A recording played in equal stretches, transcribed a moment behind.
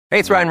Hey,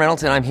 it's Ryan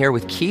Reynolds, and I'm here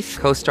with Keith,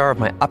 co-star of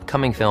my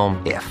upcoming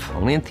film, If,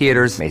 only in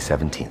theaters May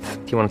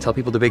 17th. Do you want to tell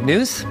people the big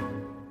news?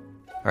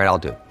 All right, I'll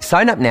do it.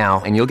 Sign up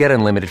now and you'll get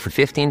unlimited for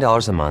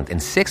 $15 a month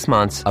and 6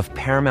 months of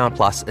Paramount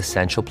Plus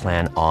Essential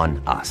Plan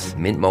on us.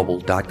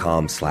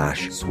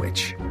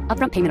 MintMobile.com/switch.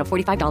 Upfront payment of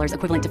 $45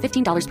 equivalent to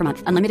 $15 per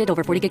month. Unlimited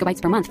over 40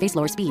 gigabytes per month. Face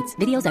lower speeds.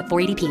 Videos at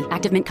 480p.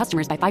 Active Mint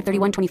customers by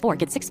 531.24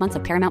 get 6 months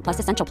of Paramount Plus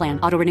Essential Plan.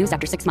 Auto renews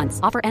after 6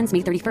 months. Offer ends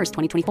May 31st,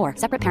 2024.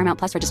 Separate Paramount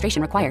Plus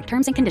registration required.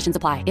 Terms and conditions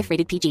apply if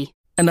rated PG.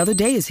 Another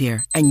day is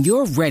here, and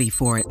you're ready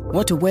for it.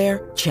 What to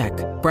wear? Check.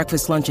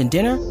 Breakfast, lunch, and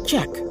dinner?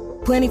 Check.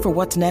 Planning for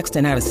what's next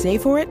and how to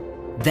save for it?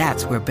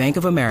 That's where Bank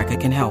of America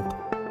can help.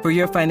 For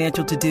your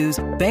financial to-dos,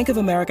 Bank of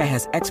America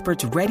has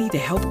experts ready to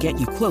help get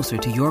you closer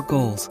to your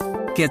goals.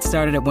 Get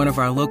started at one of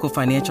our local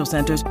financial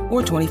centers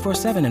or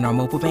 24/7 in our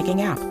mobile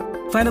banking app.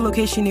 Find a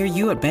location near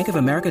you at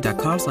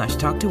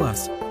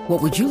bankofamerica.com/talktous.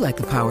 What would you like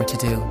the power to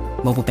do?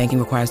 Mobile banking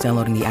requires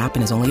downloading the app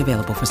and is only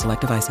available for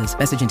select devices.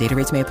 Message and data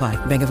rates may apply.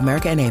 Bank of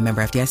America N.A.,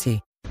 member FDIC.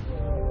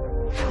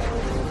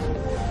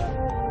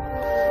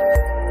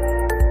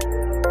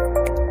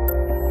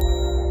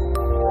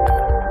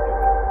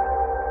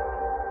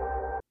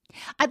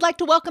 I'd like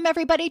to welcome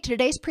everybody to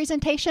today's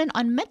presentation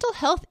on mental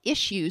health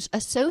issues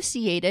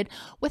associated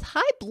with high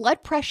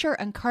blood pressure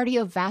and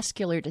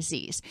cardiovascular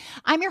disease.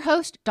 I'm your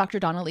host, Dr.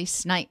 Dawn-Elise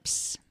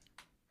Snipes.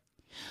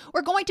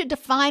 We're going to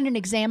define and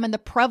examine the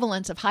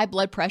prevalence of high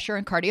blood pressure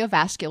and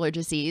cardiovascular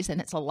disease,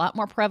 and it's a lot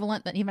more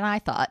prevalent than even I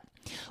thought.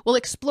 We'll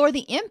explore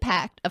the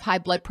impact of high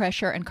blood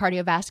pressure and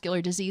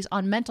cardiovascular disease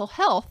on mental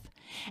health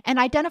and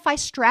identify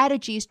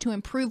strategies to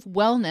improve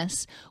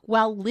wellness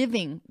while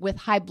living with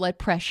high blood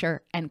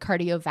pressure and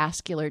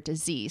cardiovascular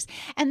disease.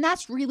 And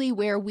that's really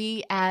where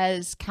we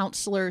as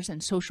counselors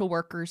and social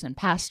workers and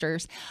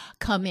pastors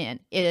come in,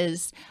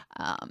 is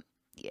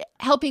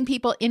helping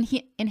people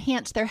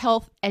enhance their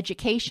health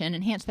education,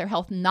 enhance their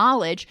health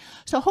knowledge,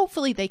 so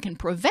hopefully they can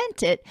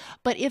prevent it.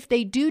 But if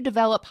they do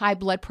develop high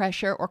blood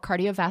pressure or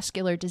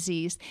cardiovascular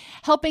disease,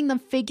 helping them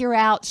figure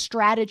out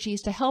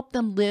strategies to help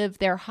them live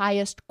their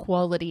highest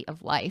quality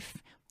of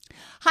life.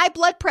 High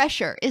blood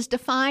pressure is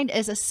defined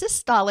as a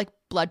systolic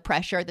blood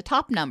pressure, the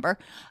top number,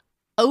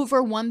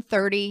 over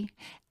 130,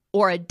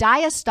 or a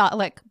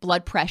diastolic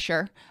blood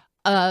pressure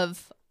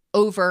of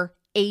over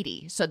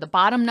 80. So the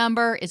bottom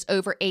number is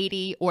over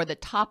 80 or the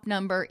top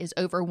number is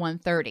over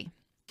 130.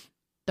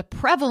 The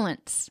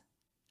prevalence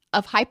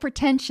of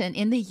hypertension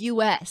in the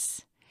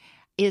U.S.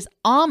 is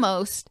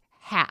almost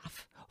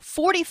half.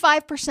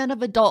 45%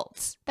 of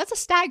adults, that's a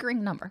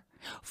staggering number.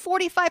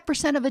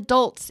 45% of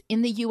adults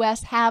in the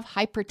U.S. have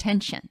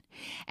hypertension,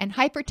 and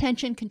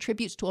hypertension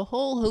contributes to a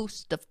whole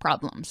host of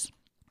problems.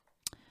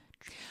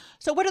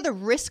 So what are the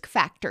risk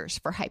factors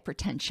for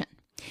hypertension?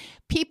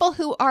 People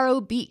who are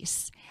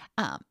obese,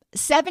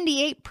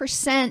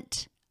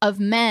 78% of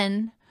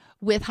men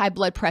with high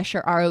blood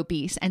pressure are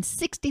obese, and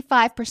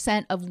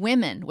 65% of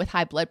women with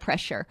high blood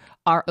pressure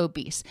are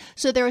obese.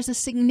 So there is a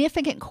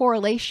significant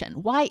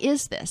correlation. Why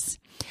is this?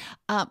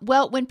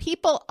 Well, when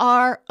people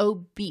are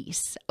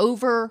obese,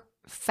 over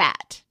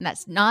fat, and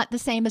that's not the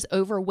same as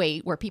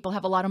overweight, where people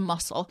have a lot of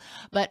muscle,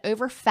 but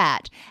over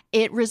fat,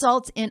 it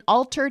results in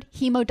altered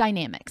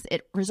hemodynamics.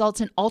 It results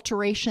in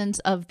alterations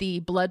of the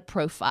blood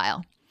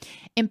profile.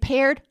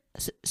 Impaired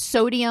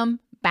sodium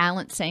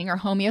balancing or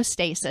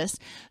homeostasis,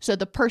 so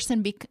the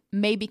person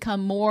may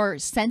become more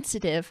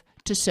sensitive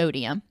to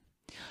sodium.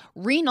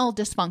 Renal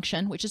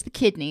dysfunction, which is the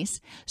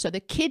kidneys. So the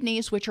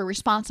kidneys, which are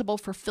responsible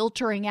for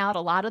filtering out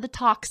a lot of the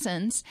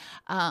toxins,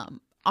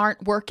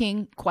 aren't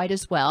working quite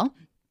as well.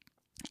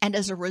 And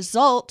as a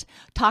result,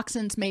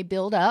 toxins may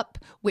build up,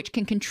 which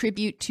can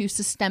contribute to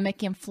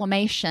systemic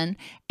inflammation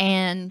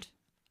and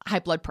high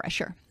blood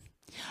pressure.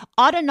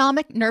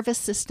 Autonomic nervous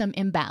system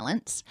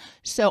imbalance.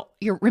 So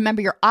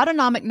remember, your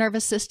autonomic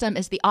nervous system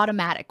is the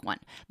automatic one,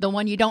 the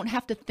one you don't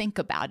have to think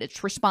about.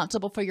 It's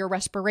responsible for your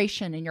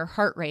respiration and your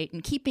heart rate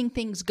and keeping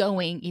things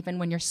going even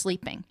when you're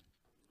sleeping.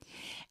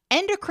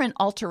 Endocrine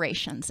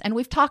alterations, and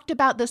we've talked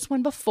about this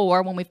one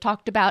before when we've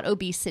talked about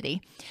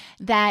obesity,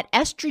 that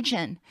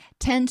estrogen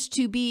tends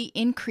to be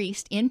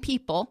increased in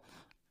people,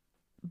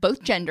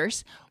 both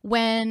genders,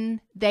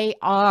 when they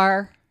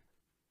are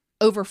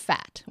over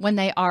fat, when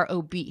they are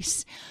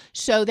obese.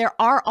 So there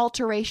are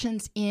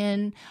alterations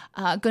in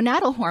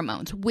gonadal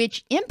hormones,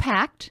 which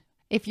impact,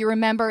 if you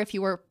remember, if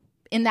you were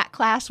in that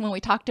class when we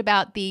talked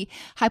about the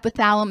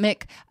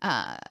hypothalamic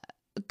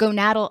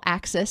gonadal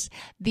axis,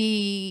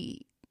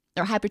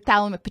 or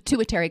hypothalamic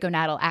pituitary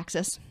gonadal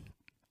axis,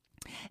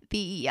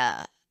 the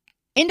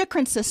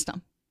endocrine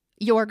system,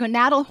 your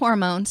gonadal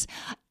hormones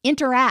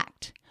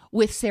interact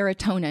with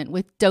serotonin,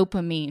 with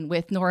dopamine,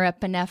 with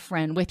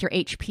norepinephrine, with your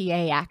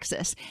HPA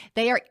axis.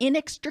 They are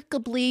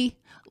inextricably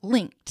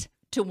linked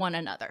to one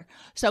another.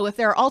 So if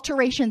there are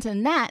alterations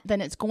in that, then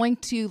it's going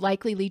to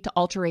likely lead to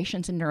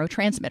alterations in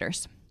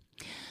neurotransmitters.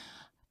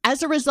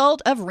 As a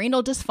result of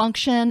renal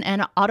dysfunction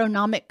and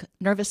autonomic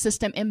nervous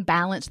system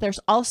imbalance, there's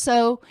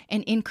also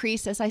an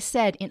increase, as I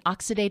said, in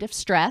oxidative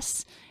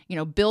stress,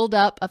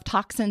 buildup of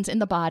toxins in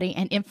the body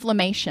and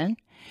inflammation.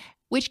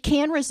 which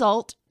can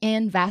result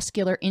in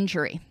vascular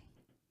injury.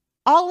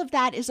 All of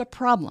that is a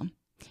problem.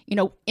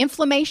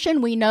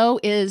 Inflammation, we know,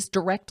 is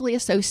directly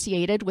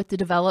associated with the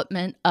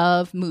development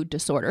of mood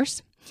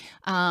disorders.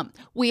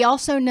 We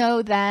also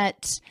know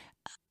that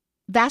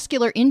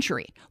vascular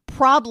injury,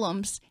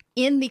 problems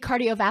in the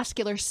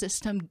cardiovascular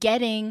system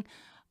getting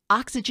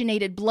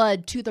oxygenated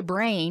blood to the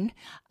brain,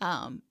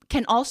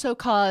 can also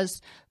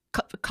cause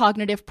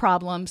cognitive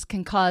problems,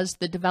 can cause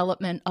the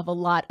development of a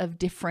lot of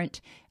different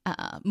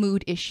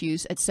mood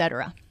issues,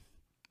 etc.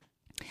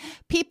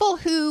 People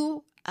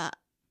who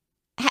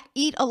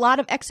eat a lot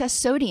of excess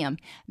sodium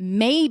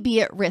may be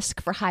at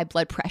risk for high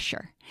blood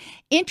pressure.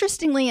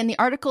 Interestingly, in the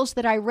articles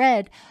that I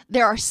read,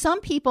 there are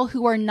some people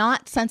who are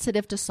not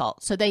sensitive to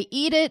salt. So they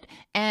eat it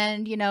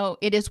and,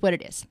 it is what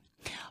it is.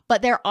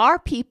 But there are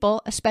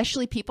people,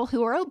 especially people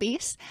who are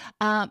obese,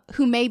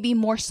 who may be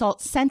more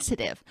salt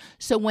sensitive.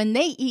 So when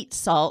they eat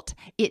salt,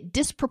 it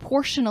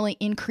disproportionately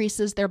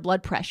increases their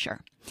blood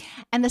pressure.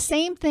 And the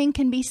same thing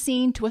can be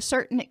seen to a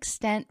certain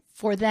extent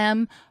for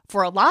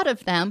a lot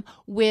of them,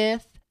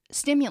 with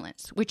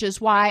stimulants, which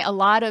is why a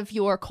lot of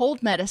your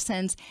cold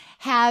medicines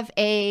have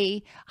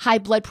a high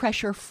blood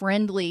pressure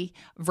friendly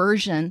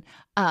version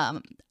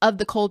of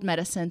the cold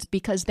medicines,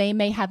 because they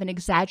may have an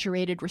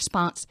exaggerated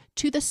response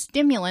to the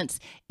stimulants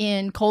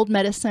in cold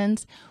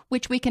medicines,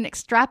 which we can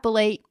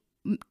extrapolate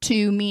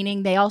to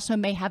meaning they also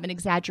may have an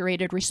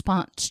exaggerated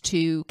response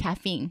to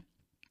caffeine.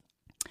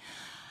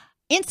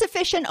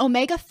 Insufficient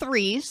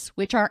omega-3s,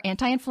 which are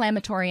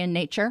anti-inflammatory in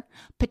nature,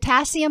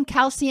 potassium,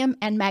 calcium,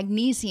 and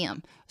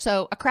magnesium,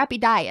 so a crappy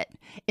diet,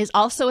 is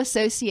also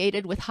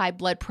associated with high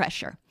blood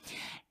pressure.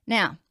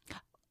 Now,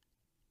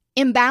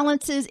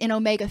 imbalances in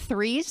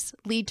omega-3s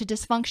lead to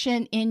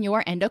dysfunction in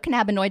your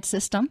endocannabinoid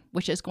system,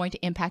 which is going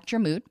to impact your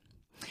mood.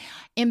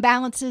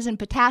 Imbalances in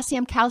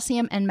potassium,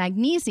 calcium, and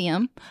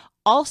magnesium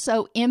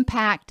also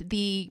impact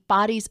the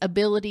body's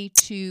ability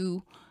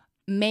to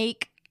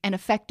make and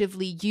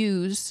effectively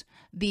use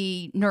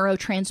the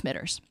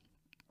neurotransmitters.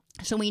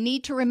 So we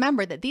need to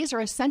remember that these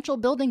are essential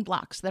building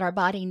blocks that our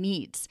body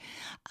needs.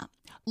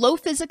 Low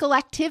physical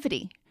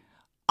activity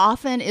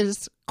often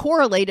is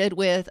correlated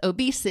with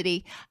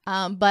obesity,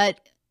 but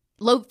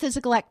low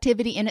physical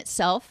activity in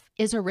itself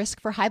is a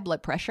risk for high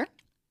blood pressure.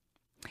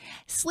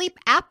 Sleep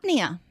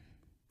apnea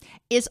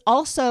is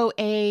also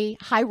a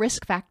high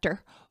risk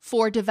factor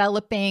for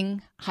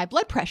developing high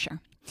blood pressure.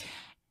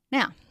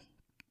 Now,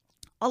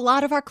 a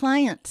lot of our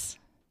clients,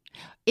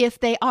 if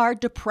they are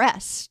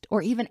depressed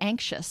or even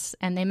anxious,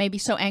 and they may be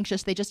so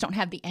anxious they just don't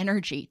have the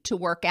energy to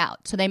work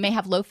out, so they may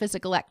have low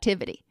physical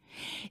activity.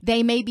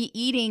 They may be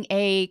eating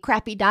a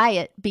crappy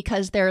diet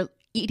because they're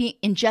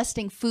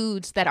ingesting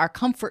foods that are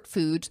comfort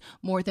foods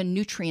more than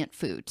nutrient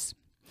foods.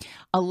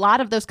 A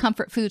lot of those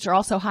comfort foods are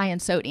also high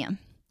in sodium.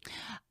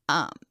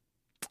 A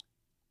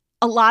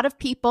lot of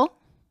people,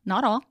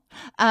 not all,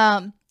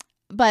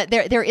 but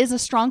there is a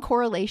strong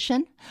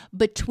correlation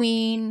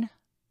between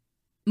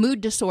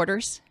mood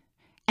disorders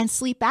and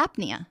sleep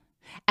apnea,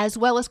 as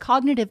well as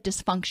cognitive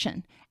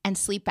dysfunction and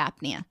sleep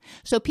apnea.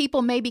 So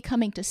people may be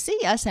coming to see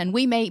us, and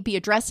we may be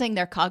addressing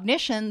their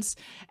cognitions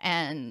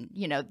and,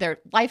 their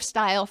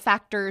lifestyle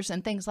factors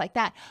and things like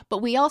that. But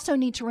we also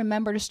need to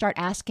remember to start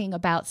asking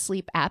about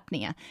sleep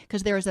apnea,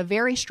 because there is a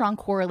very strong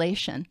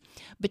correlation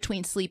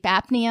between sleep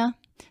apnea,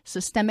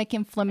 systemic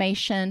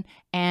inflammation,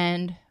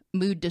 and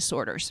mood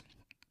disorders.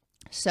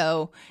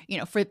 So,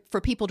 for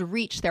people to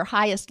reach their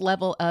highest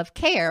level of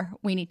care,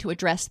 we need to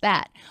address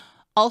that.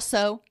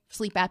 Also,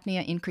 sleep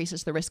apnea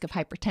increases the risk of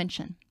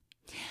hypertension.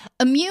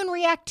 Immune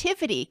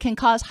reactivity can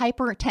cause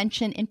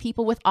hypertension in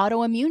people with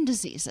autoimmune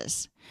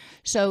diseases.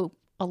 So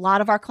a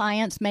lot of our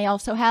clients may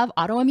also have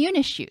autoimmune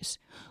issues.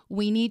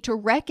 We need to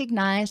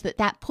recognize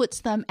that puts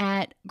them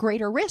at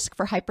greater risk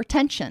for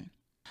hypertension.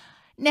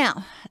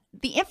 Now,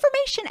 the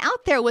information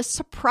out there was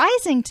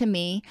surprising to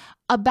me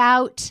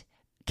about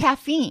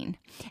caffeine,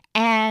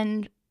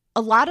 and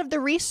a lot of the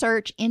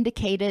research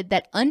indicated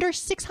that under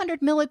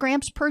 600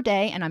 milligrams per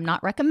day, and I'm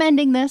not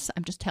recommending this,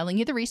 I'm just telling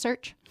you the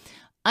research,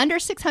 under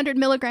 600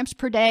 milligrams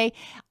per day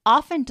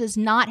often does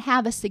not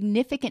have a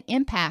significant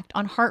impact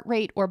on heart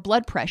rate or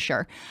blood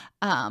pressure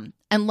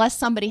unless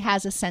somebody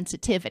has a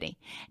sensitivity.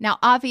 Now,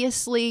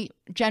 obviously,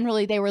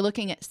 generally they were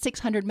looking at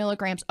 600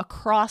 milligrams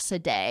across a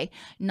day,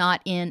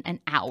 not in an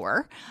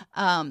hour.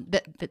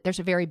 There's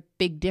a very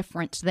big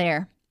difference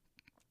there.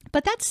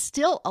 But that's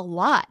still a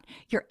lot.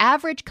 Your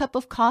average cup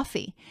of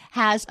coffee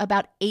has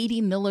about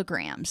 80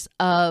 milligrams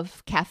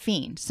of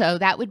caffeine. So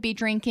that would be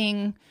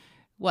drinking,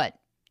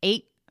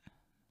 8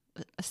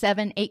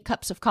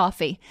 cups of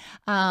coffee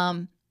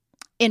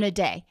in a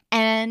day.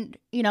 And,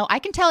 I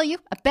can tell you,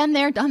 I've been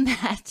there, done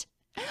that.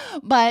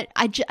 But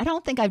I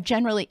don't think I've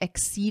generally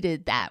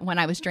exceeded that when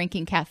I was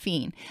drinking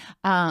caffeine.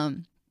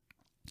 And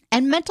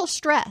mental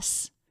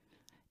stress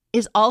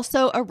is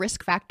also a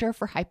risk factor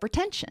for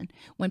hypertension.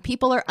 When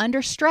people are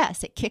under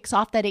stress, it kicks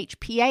off that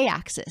HPA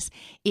axis.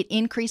 It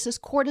increases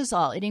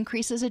cortisol, it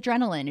increases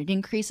adrenaline, it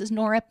increases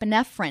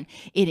norepinephrine,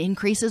 it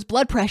increases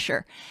blood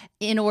pressure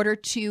in order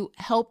to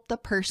help the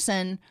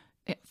person,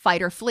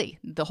 fight or flee.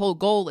 The whole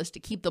goal is to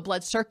keep the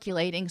blood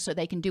circulating so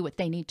they can do what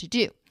they need to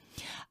do.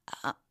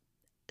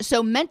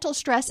 So mental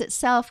stress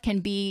itself can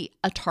be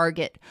a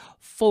target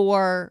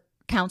for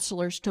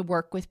counselors to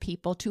work with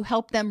people to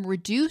help them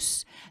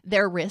reduce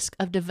their risk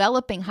of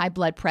developing high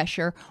blood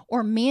pressure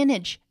or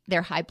manage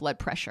their high blood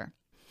pressure.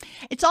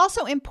 It's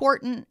also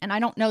important, and I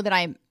don't know that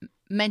I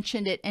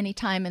mentioned it any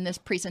time in this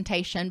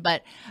presentation,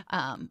 but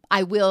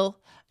I will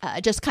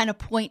just kind of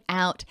point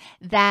out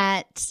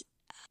that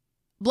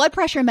blood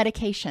pressure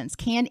medications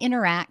can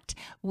interact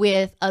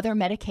with other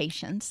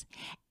medications,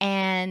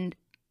 and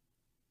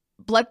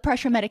blood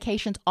pressure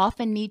medications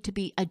often need to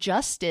be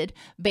adjusted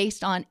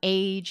based on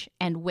age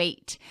and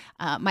weight.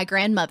 My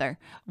grandmother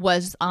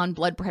was on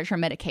blood pressure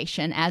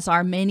medication, as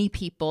are many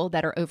people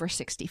that are over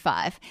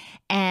 65.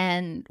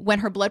 And when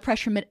her blood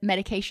pressure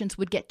medications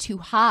would get too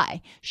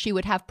high, she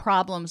would have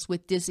problems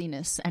with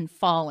dizziness and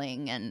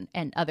falling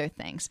and other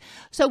things.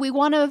 So we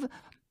want to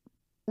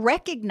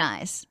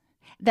recognize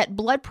that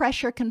blood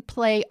pressure can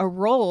play a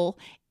role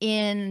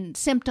in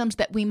symptoms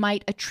that we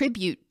might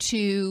attribute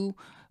to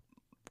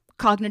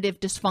cognitive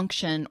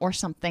dysfunction or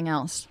something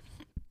else.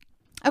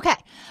 Okay,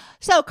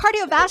 so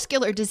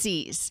cardiovascular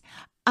disease.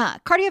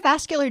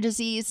 Cardiovascular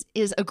disease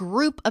is a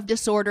group of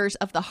disorders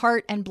of the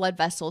heart and blood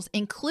vessels,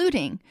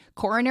 including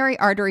coronary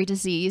artery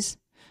disease,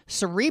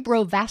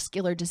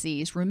 cerebrovascular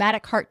disease,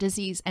 rheumatic heart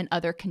disease, and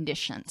other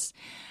conditions.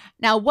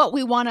 Now, what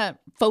we want to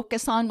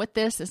focus on with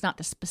this is not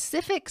the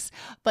specifics,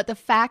 but the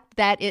fact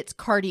that it's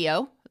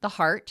cardio, the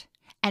heart,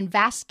 and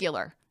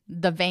vascular,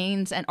 the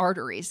veins and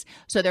arteries.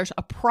 So there's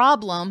a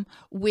problem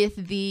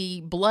with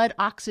the blood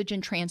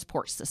oxygen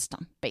transport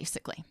system,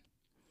 basically.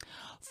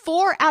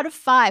 4 out of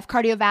 5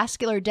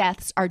 cardiovascular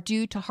deaths are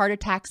due to heart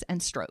attacks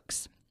and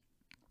strokes.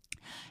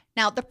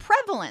 Now, the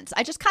prevalence,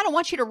 I just kind of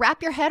want you to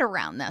wrap your head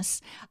around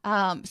this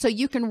so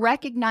you can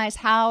recognize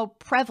how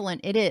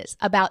prevalent it is.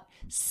 About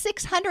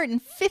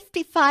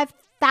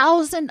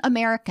 655,000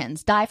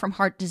 Americans die from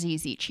heart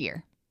disease each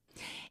year.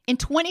 In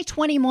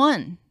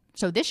 2021,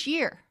 so this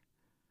year,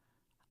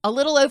 a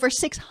little over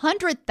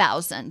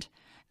 600,000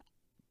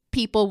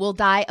 people will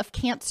die of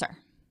cancer.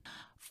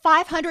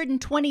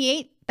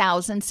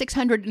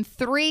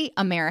 528,603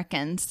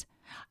 Americans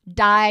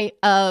died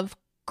of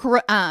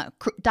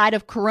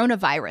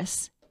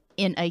coronavirus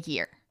in a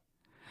year.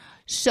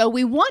 So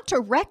we want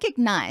to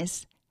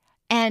recognize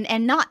and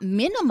not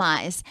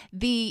minimize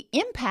the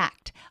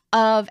impact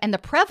of and the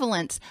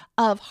prevalence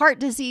of heart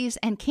disease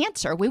and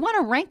cancer. We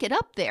want to rank it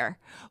up there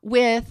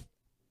with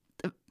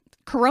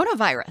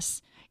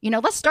coronavirus.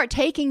 Let's start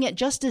taking it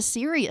just as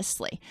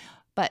seriously.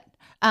 But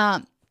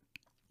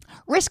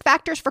risk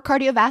factors for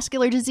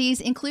cardiovascular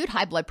disease include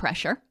high blood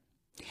pressure,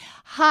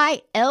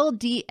 high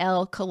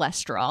LDL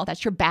cholesterol,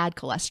 that's your bad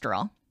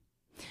cholesterol,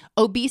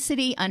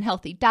 obesity,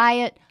 unhealthy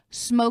diet,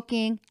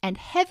 smoking, and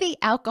heavy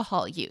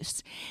alcohol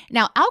use.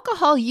 Now,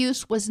 alcohol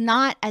use was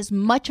not as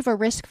much of a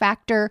risk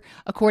factor,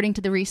 according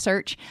to the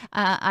research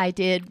I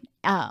did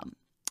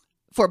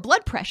for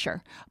blood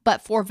pressure,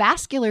 but for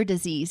vascular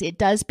disease, it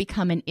does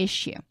become an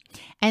issue.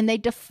 And they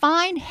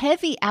define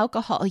heavy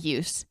alcohol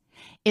use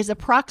is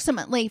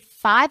approximately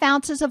 5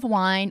 ounces of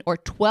wine or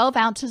 12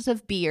 ounces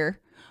of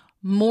beer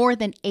more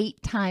than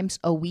 8 times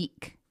a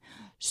week.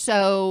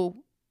 So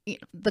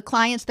the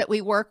clients that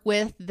we work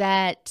with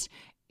that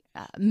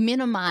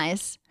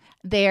minimize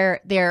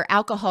their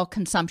alcohol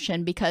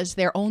consumption because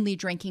they're only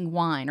drinking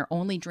wine or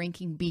only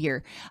drinking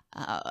beer,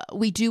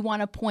 we do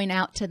want to point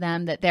out to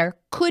them that there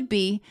could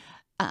be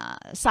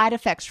side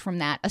effects from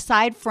that,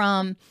 aside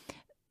from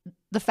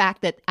the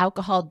fact that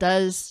alcohol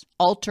does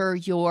alter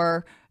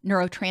your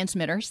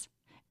neurotransmitters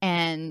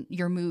and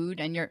your mood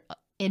and it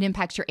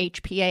impacts your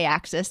HPA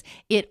axis.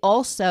 It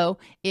also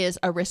is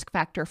a risk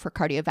factor for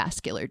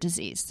cardiovascular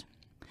disease.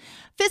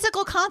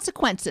 Physical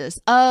consequences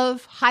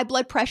of high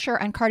blood pressure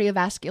and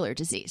cardiovascular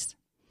disease.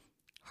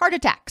 Heart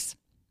attacks.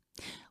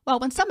 Well,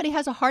 when somebody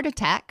has a heart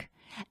attack,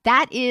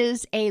 that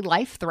is a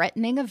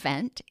life-threatening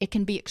event. It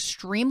can be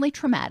extremely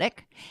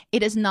traumatic.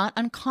 It is not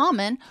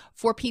uncommon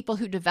for people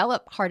who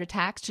develop heart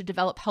attacks to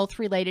develop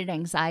health-related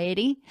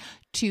anxiety,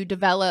 to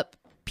develop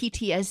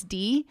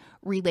PTSD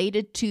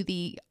related to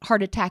the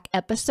heart attack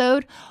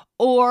episode,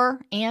 or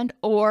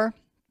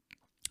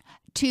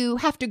to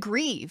have to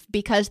grieve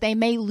because they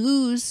may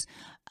lose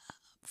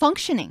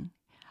functioning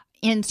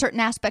in certain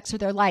aspects of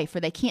their life, or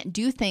they can't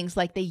do things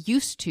like they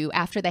used to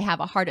after they have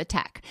a heart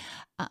attack.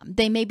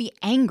 They may be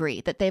angry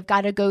that they've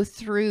got to go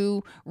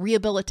through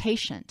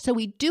rehabilitation. So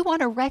we do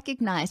want to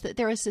recognize that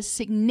there is a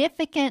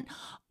significant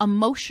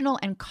emotional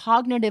and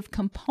cognitive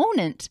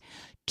component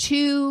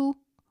to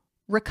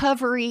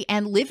recovery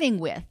and living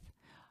with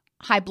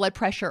high blood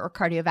pressure or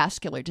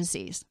cardiovascular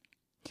disease.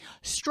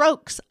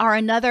 Strokes are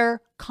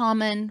another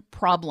common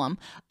problem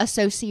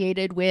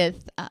associated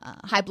with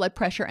high blood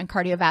pressure and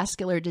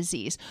cardiovascular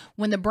disease.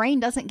 When the brain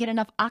doesn't get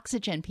enough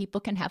oxygen,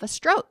 people can have a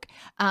stroke.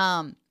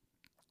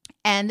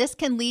 And this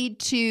can lead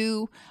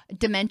to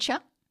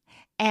dementia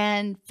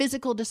and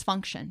physical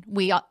dysfunction.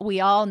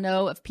 We all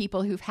know of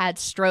people who've had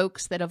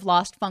strokes that have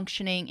lost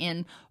functioning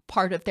in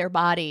part of their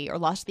body or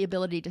lost the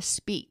ability to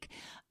speak.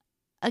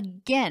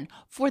 Again,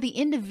 for the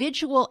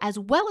individual as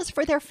well as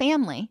for their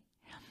family,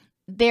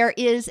 there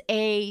is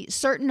a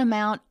certain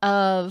amount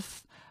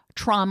of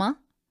trauma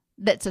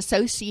that's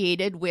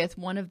associated with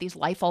one of these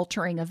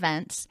life-altering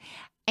events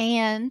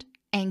and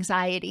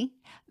anxiety.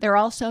 There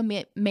also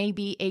may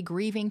be a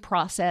grieving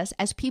process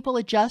as people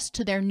adjust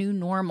to their new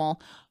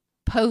normal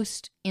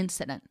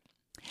post-incident.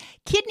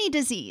 Kidney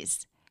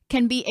disease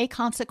can be a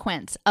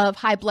consequence of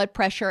high blood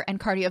pressure and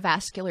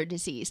cardiovascular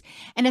disease.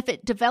 And if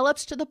it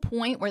develops to the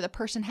point where the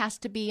person has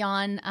to be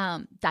on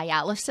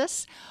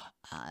dialysis,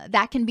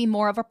 that can be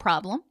more of a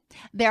problem.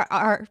 There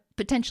are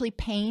potentially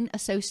pain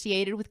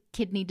associated with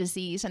kidney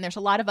disease, and there's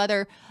a lot of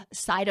other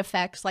side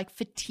effects like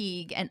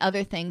fatigue and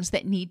other things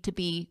that need to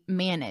be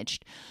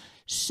managed.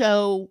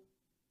 So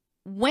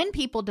when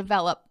people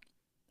develop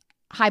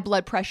high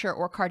blood pressure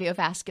or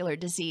cardiovascular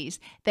disease,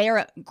 they are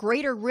at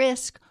greater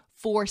risk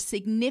for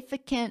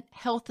significant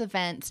health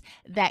events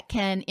that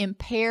can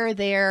impair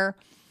their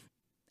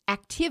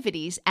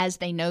activities as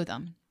they know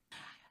them.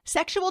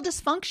 Sexual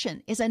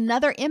dysfunction is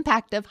another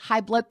impact of high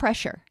blood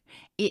pressure.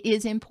 It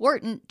is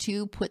important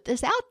to put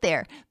this out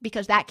there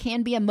because that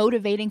can be a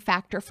motivating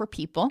factor for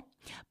people,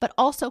 but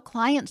also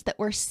clients that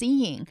we're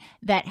seeing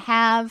that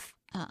have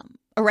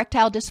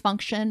erectile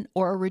dysfunction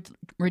or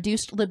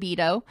reduced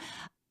libido.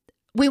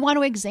 We want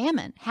to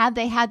examine, have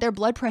they had their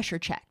blood pressure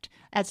checked?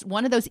 That's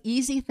one of those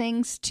easy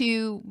things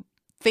to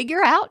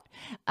figure out.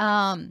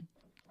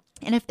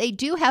 And if they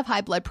do have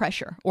high blood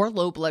pressure or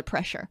low blood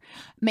pressure,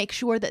 make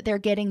sure that they're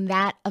getting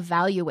that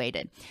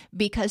evaluated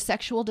because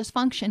sexual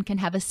dysfunction can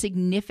have a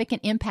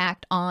significant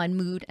impact on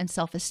mood and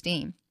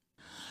self-esteem.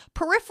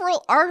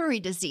 Peripheral artery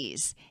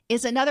disease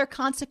is another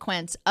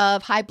consequence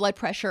of high blood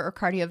pressure or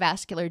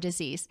cardiovascular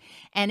disease,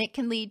 and it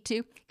can lead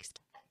to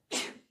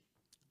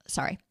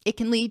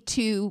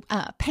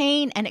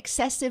pain and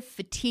excessive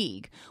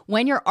fatigue.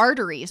 When your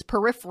arteries,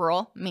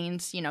 peripheral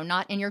means,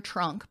 not in your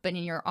trunk, but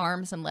in your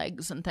arms and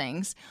legs and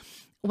things,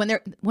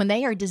 when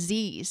they are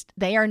diseased,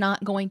 they are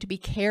not going to be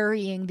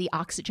carrying the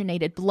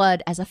oxygenated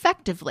blood as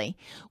effectively,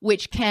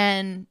 which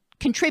can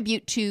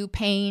contribute to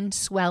pain,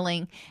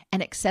 swelling,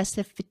 and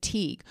excessive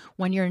fatigue.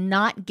 When you're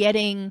not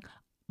getting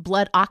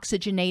blood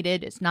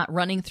oxygenated, it's not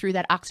running through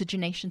that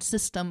oxygenation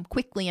system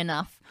quickly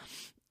enough,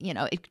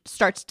 it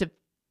starts to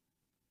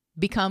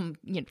become,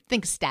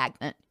 think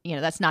stagnant.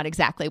 That's not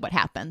exactly what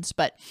happens.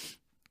 But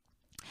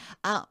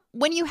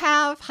when you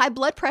have high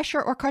blood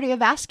pressure or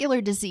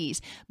cardiovascular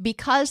disease,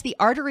 because the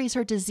arteries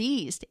are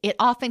diseased, it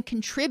often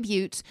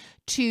contributes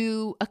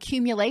to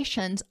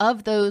accumulations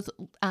of those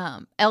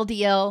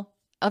LDL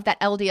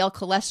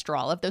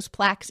cholesterol, of those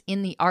plaques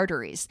in the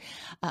arteries,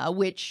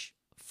 which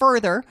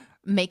further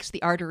makes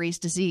the arteries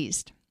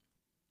diseased.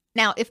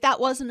 Now, if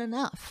that wasn't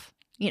enough,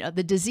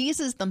 the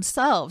diseases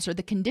themselves or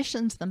the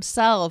conditions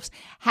themselves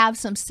have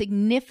some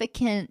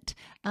significant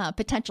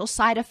potential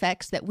side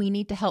effects that we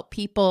need to help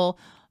people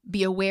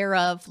be aware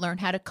of, learn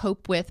how to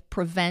cope with,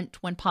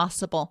 prevent when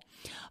possible.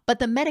 But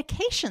the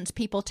medications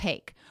people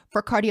take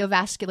for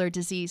cardiovascular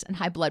disease and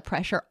high blood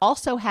pressure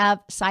also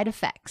have side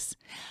effects.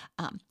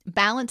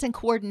 Balance and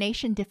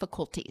coordination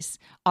difficulties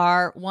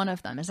are one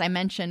of them. As I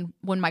mentioned,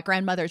 when my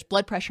grandmother's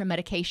blood pressure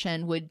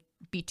medication would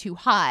be too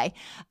high,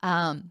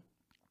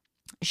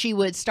 she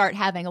would start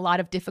having a lot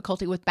of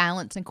difficulty with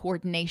balance and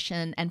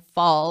coordination and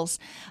falls.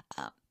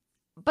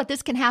 But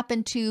this can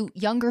happen to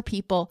younger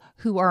people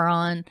who are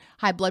on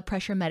high blood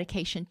pressure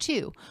medication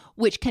too,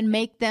 which can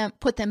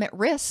put them at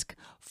risk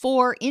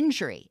for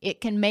injury.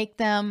 It can make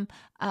them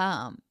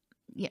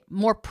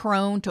more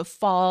prone to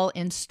fall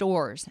in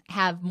stores,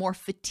 have more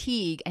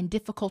fatigue and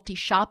difficulty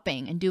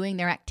shopping and doing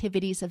their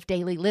activities of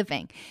daily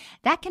living.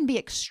 That can be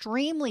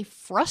extremely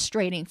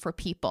frustrating for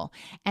people,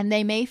 and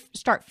they may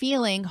start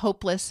feeling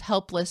hopeless,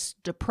 helpless,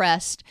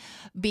 depressed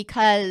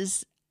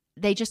because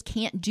they just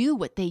can't do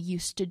what they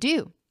used to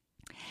do.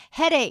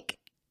 Headache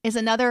is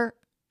another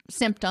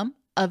symptom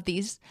of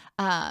these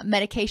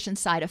medication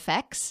side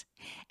effects,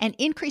 and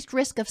increased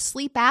risk of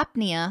sleep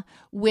apnea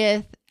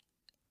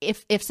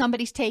if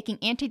somebody's taking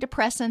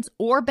antidepressants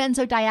or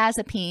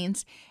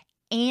benzodiazepines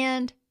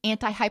and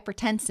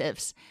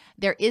antihypertensives,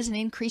 there is an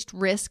increased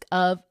risk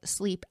of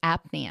sleep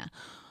apnea.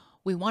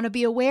 We want to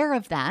be aware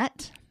of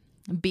that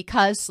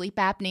because sleep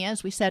apnea,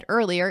 as we said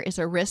earlier, is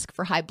a risk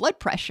for high blood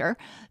pressure.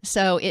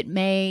 So it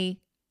may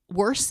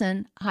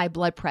worsen high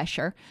blood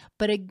pressure.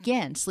 But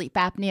again, sleep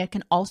apnea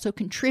can also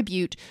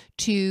contribute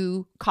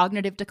to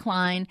cognitive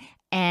decline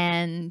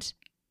and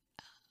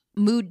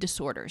mood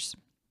disorders.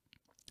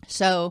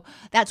 So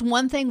that's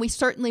one thing we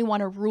certainly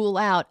want to rule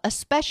out,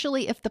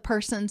 especially if the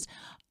person's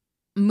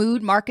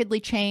mood markedly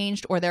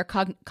changed or their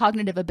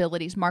cognitive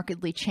abilities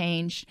markedly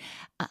changed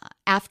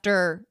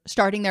after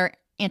starting their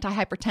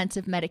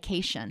antihypertensive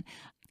medication.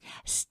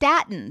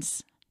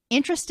 Statins,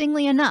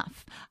 interestingly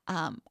enough,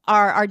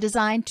 are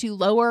designed to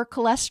lower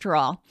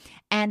cholesterol,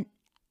 and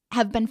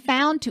have been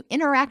found to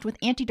interact with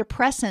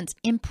antidepressants,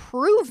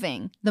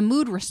 improving the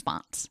mood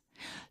response.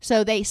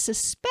 So they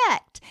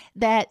suspect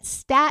that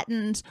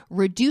statins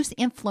reduce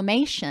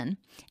inflammation,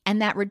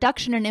 and that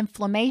reduction in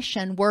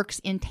inflammation works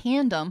in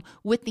tandem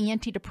with the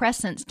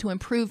antidepressants to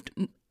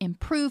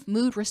improve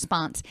mood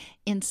response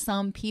in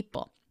some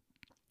people,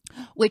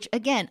 which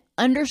again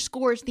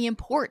underscores the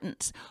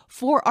importance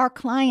for our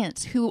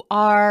clients who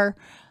are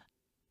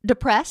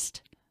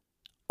depressed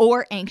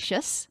or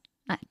anxious.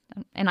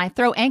 And I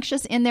throw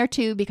anxious in there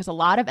too because a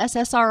lot of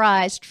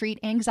SSRIs treat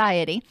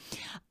anxiety.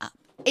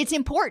 It's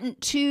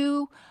important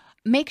to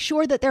make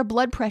sure that their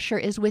blood pressure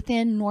is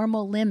within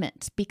normal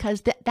limits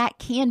because that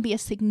can be a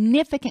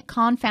significant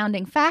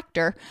confounding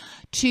factor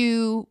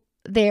to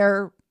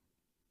their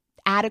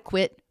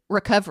adequate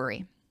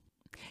recovery.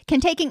 Can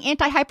taking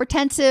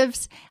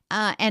antihypertensives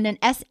and an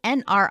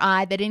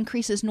SNRI that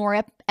increases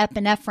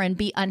norepinephrine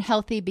be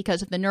unhealthy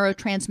because of the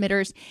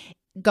neurotransmitters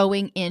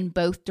going in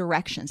both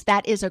directions?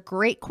 That is a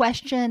great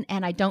question,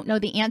 and I don't know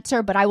the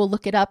answer, but I will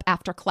look it up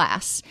after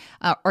class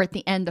or at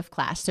the end of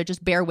class, so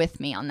just bear with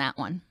me on that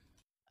one.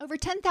 Over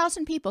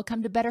 10,000 people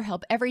come to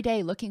BetterHelp every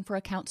day looking for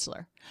a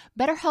counselor.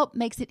 BetterHelp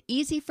makes it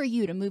easy for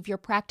you to move your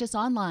practice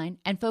online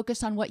and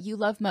focus on what you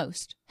love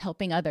most,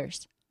 helping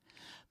others.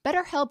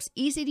 BetterHelp's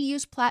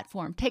easy-to-use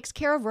platform takes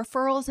care of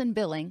referrals and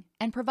billing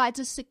and provides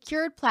a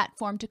secured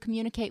platform to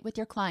communicate with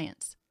your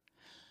clients.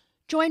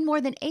 Join more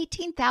than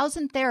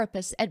 18,000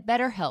 therapists at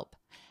BetterHelp,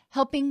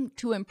 helping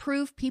to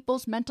improve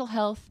people's mental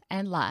health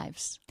and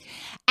lives.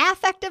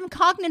 Affective and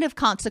cognitive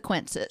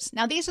consequences.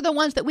 Now, these are the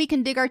ones that we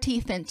can dig our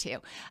teeth into.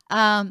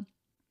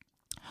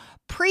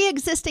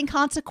 Pre-existing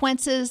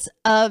consequences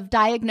of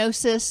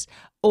diagnosis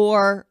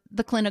or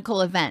the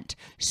clinical event.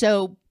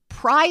 So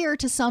prior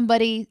to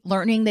somebody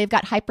learning they've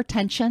got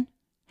hypertension,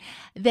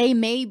 they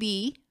may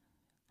be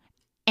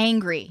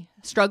angry,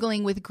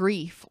 struggling with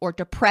grief or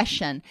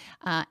depression,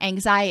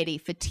 anxiety,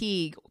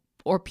 fatigue,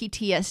 or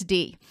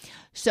PTSD.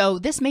 So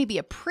this may be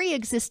a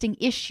pre-existing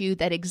issue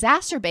that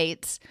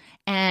exacerbates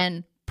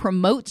and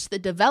promotes the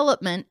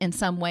development in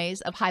some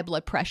ways of high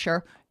blood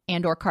pressure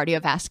and or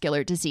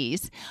cardiovascular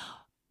disease.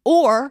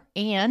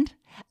 And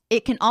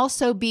it can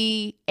also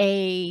be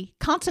a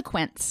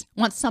consequence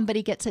once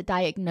somebody gets a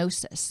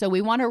diagnosis. So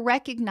we want to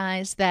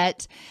recognize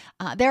that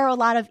there are a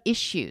lot of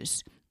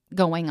issues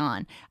going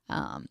on.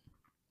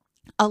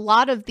 A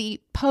lot of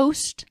the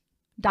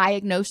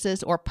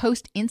post-diagnosis or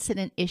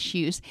post-incident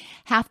issues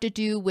have to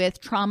do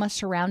with trauma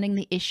surrounding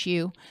the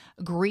issue,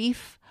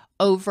 grief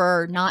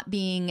over not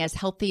being as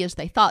healthy as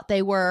they thought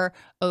they were,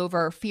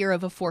 over fear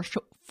of a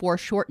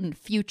foreshortened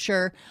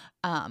future,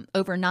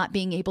 over not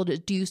being able to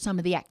do some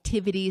of the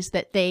activities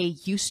that they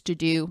used to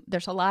do.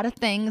 There's a lot of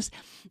things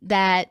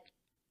that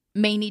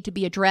may need to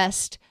be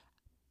addressed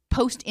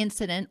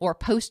post-incident or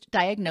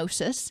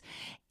post-diagnosis.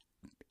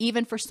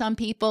 Even for some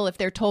people, if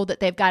they're told that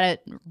they've got to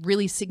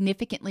really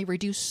significantly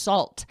reduce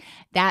salt,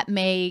 that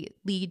may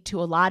lead to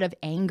a lot of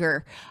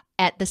anger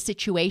at the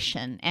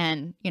situation.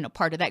 And,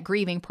 part of that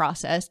grieving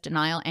process,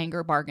 denial,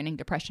 anger, bargaining,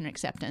 depression,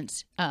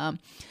 acceptance.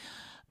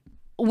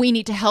 We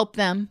need to help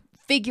them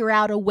figure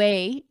out a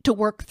way to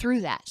work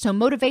through that. So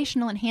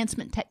motivational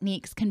enhancement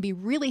techniques can be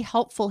really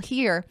helpful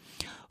here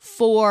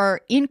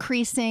for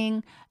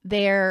increasing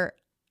their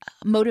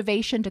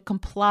motivation to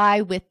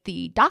comply with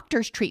the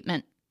doctor's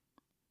treatment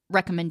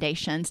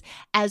recommendations,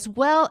 as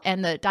well,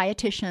 and the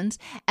dietitians,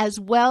 as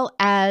well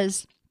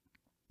as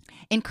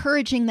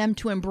encouraging them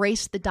to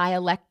embrace the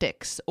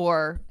dialectics,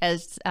 or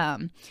as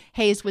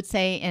Hayes would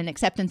say in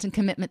acceptance and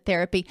commitment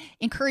therapy,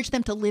 encourage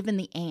them to live in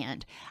the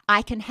and.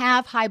 I can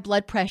have high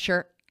blood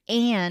pressure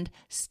and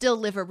still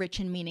live a rich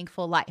and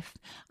meaningful life.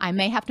 I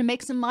may have to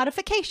make some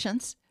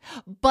modifications,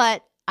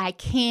 but I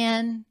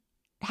can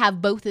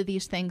have both of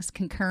these things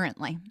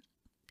concurrently.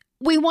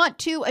 We want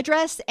to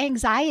address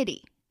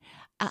anxiety.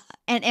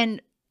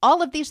 And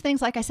all of these things,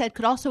 like I said,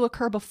 could also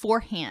occur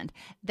beforehand,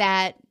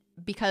 that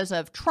because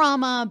of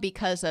trauma,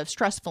 because of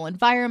stressful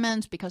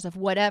environments, because of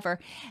whatever,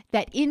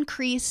 that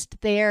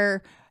increased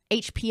their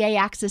HPA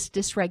axis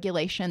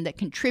dysregulation that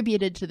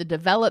contributed to the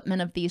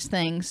development of these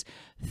things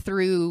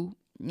through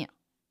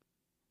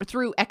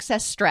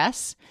excess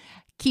stress,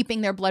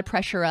 keeping their blood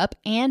pressure up,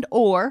 and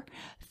or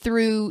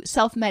through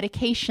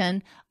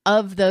self-medication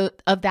of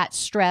that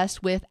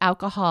stress with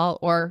alcohol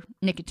or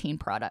nicotine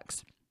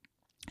products.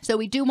 So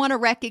we do want to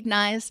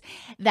recognize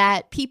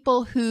that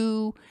people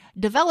who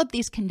develop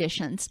these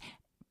conditions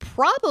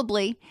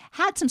probably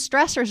had some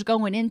stressors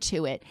going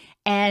into it.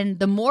 And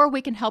the more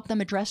we can help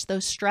them address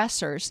those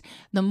stressors,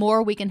 the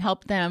more we can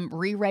help them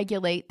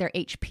re-regulate their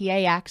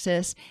HPA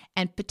axis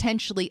and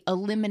potentially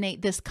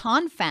eliminate this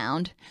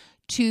confound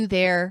to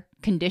their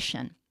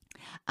condition.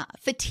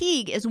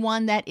 Fatigue is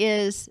one that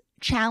is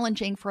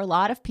challenging for a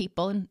lot of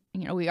people. And,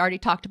 we already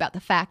talked about the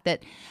fact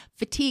that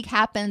fatigue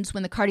happens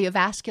when the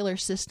cardiovascular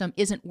system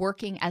isn't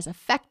working as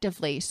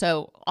effectively.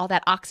 So all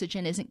that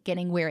oxygen isn't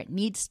getting where it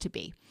needs to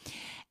be.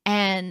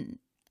 And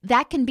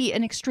that can be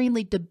an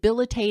extremely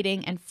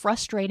debilitating and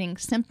frustrating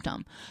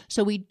symptom.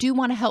 So we do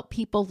want to help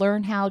people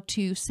learn how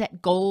to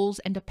set goals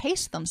and to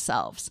pace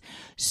themselves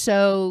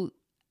so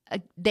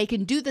they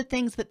can do the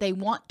things that they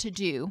want to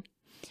do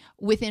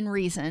within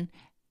reason,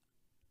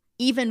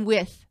 even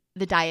with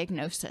the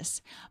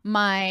diagnosis.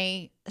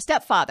 My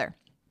stepfather,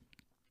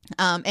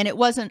 and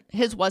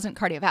his wasn't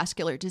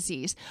cardiovascular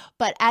disease,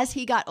 but as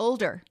he got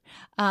older,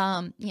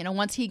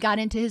 once he got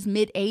into his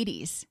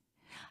mid-80s,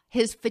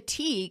 his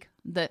fatigue,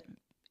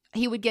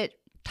 he would get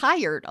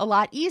tired a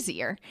lot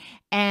easier,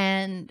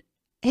 and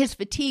his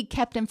fatigue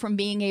kept him from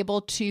being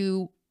able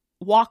to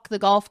walk the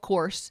golf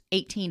course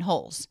 18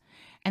 holes,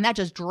 and that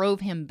just drove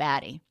him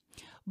batty.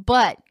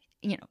 But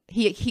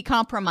he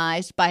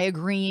compromised by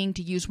agreeing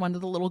to use one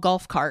of the little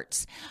golf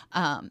carts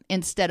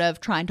instead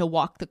of trying to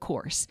walk the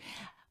course.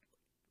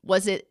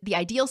 Was it the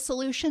ideal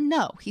solution?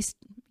 No.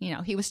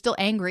 He was still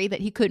angry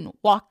that he couldn't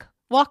walk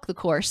the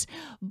course,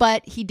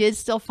 but he did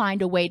still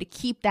find a way to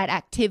keep that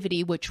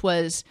activity, which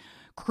was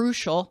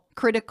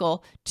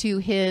critical to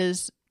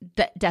his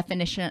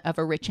definition of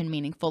a rich and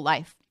meaningful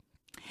life.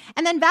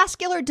 And then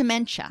vascular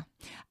dementia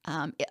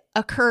it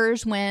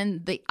occurs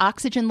when the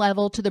oxygen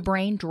level to the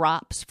brain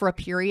drops for a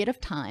period of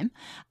time,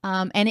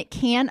 and it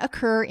can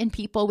occur in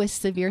people with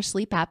severe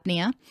sleep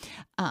apnea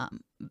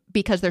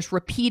because there's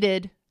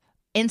repeated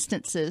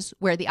instances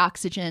where the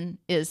oxygen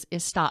is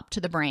stopped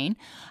to the brain,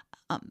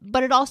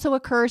 but it also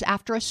occurs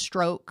after a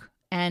stroke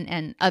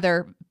and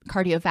other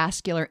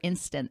cardiovascular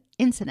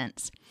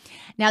incidents.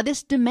 Now,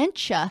 this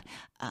dementia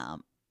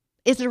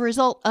is a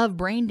result of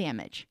brain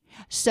damage.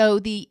 So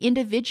the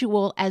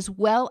individual, as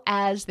well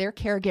as their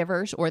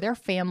caregivers or their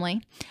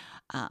family,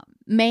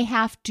 may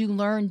have to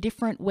learn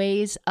different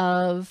ways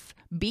of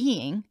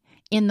being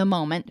in the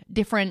moment,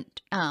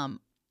 different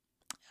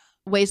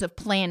ways of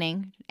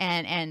planning,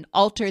 and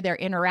alter their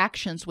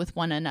interactions with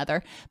one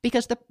another,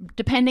 because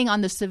depending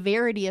on the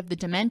severity of the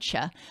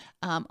dementia,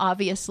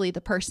 obviously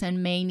the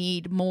person may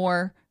need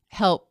more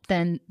help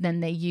than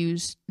they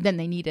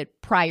needed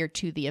prior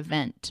to the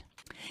event.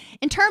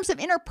 In terms of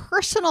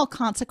interpersonal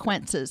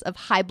consequences of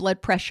high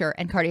blood pressure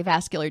and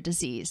cardiovascular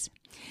disease,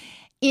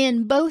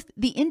 in both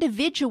the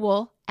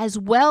individual as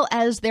well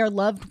as their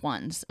loved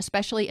ones,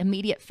 especially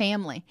immediate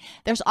family,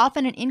 there's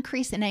often an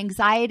increase in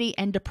anxiety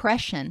and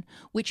depression,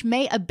 which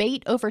may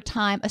abate over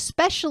time,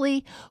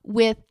 especially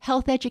with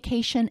health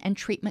education and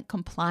treatment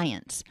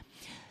compliance.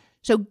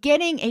 So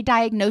getting a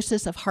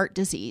diagnosis of heart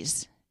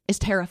disease is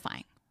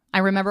terrifying. I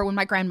remember when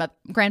my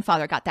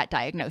grandfather got that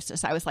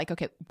diagnosis, I was like,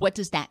 okay, what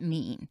does that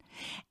mean?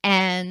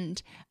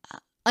 And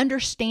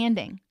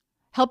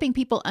helping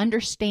people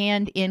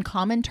understand in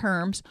common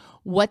terms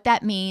what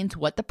that means,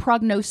 what the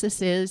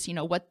prognosis is,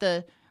 what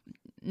the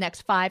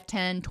next 5,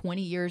 10,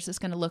 20 years is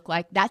going to look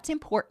like, that's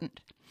important.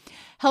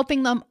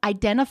 Helping them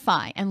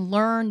identify and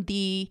learn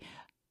the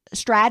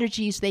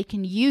strategies they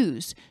can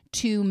use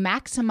to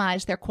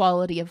maximize their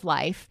quality of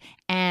life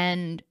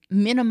and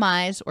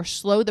minimize or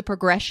slow the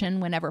progression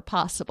whenever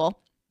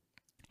possible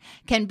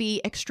can be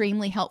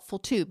extremely helpful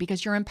too,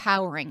 because you're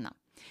empowering them.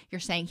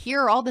 You're saying,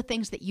 here are all the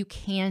things that you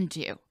can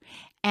do.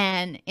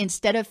 And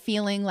instead of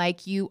feeling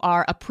like you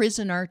are a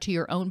prisoner to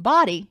your own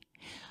body,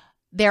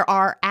 there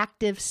are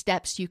active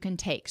steps you can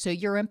take. So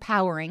you're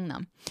empowering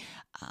them.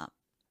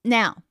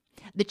 Now,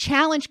 the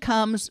challenge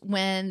comes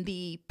when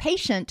the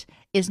patient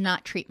is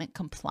not treatment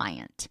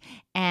compliant,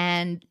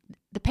 and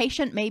the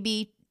patient may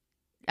be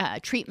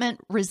treatment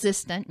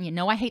resistant.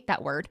 I hate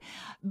that word,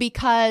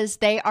 because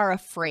they are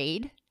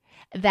afraid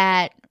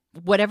that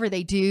whatever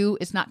they do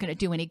is not going to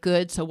do any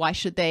good. So why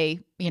should they,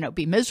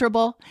 be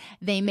miserable?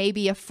 They may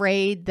be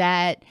afraid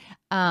that,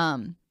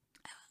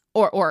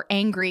 or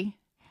angry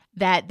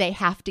that they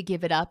have to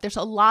give it up. There's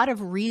a lot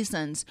of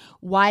reasons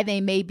why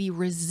they may be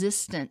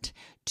resistant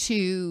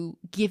to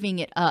giving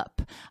it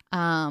up,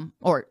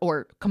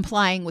 or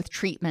complying with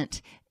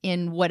treatment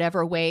in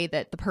whatever way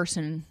that the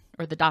person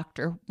or the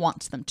doctor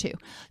wants them to.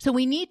 So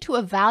we need to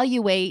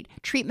evaluate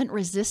treatment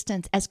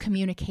resistance as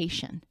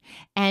communication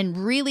and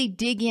really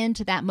dig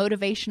into that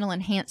motivational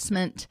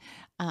enhancement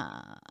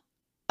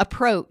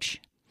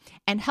approach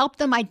and help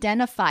them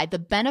identify the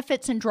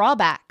benefits and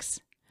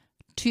drawbacks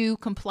to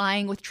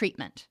complying with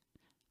treatment,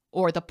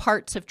 or the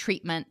parts of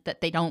treatment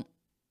that they don't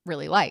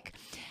really like.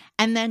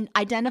 And then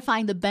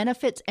identifying the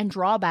benefits and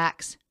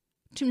drawbacks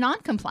to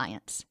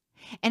noncompliance.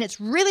 And it's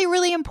really,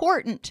 really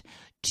important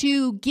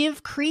to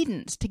give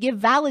credence, to give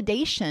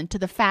validation to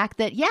the fact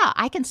that, yeah,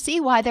 I can see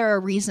why there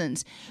are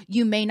reasons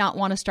you may not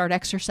want to start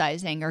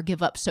exercising or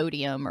give up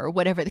sodium or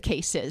whatever the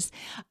case is.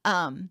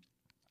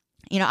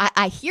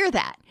 I hear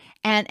that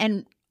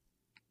and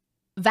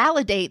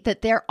validate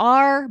that there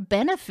are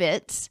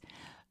benefits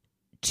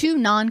to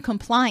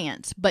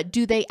noncompliance, but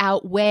do they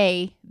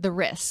outweigh the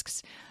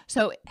risks?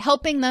 So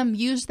helping them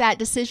use that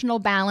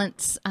decisional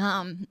balance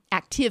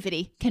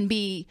activity can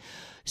be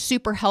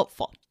super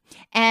helpful.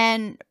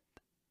 And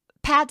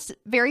Pat's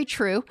very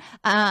true,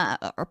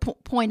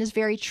 point is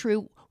very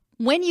true.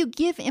 When you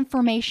give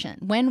information,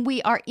 when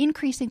we are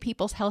increasing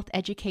people's health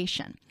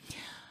education,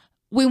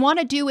 we want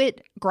to do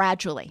it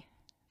gradually.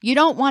 You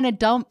don't want to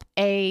dump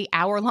a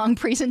hour-long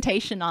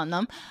presentation on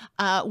them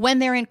when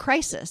they're in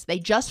crisis. They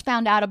just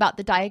found out about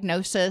the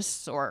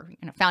diagnosis or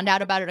found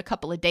out about it a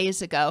couple of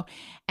days ago,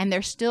 and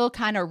they're still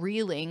kind of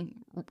reeling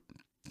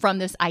from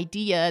this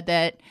idea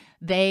that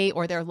they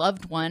or their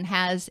loved one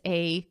has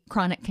a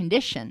chronic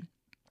condition.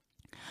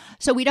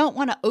 So we don't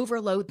want to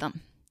overload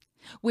them.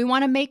 We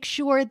want to make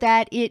sure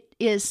that it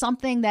is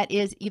something that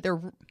is either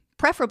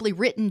preferably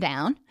written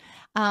down,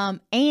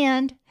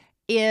 and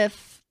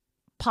if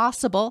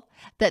possible,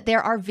 that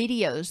there are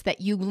videos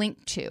that you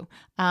link to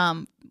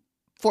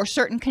for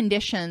certain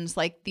conditions,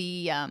 like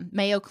the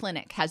Mayo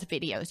Clinic has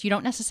videos. You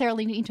don't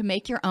necessarily need to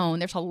make your own.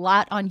 There's a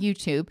lot on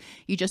YouTube.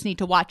 You just need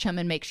to watch them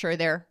and make sure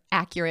they're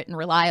accurate and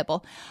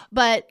reliable.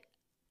 But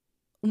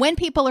when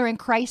people are in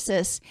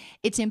crisis,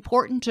 it's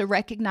important to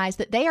recognize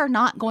that they are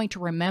not going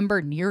to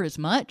remember near as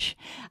much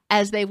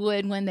as they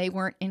would when they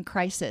weren't in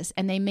crisis.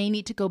 And they may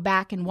need to go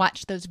back and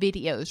watch those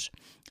videos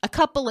a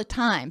couple of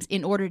times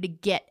in order to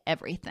get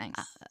everything.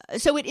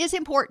 So it is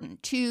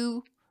important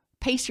to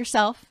pace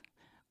yourself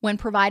when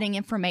providing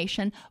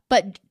information,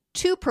 but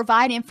to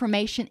provide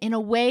information in a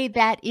way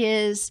that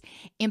is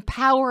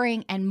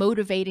empowering and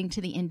motivating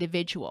to the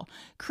individual.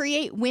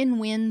 Create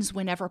win-wins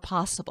whenever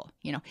possible.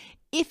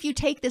 If you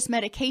take this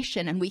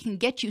medication and we can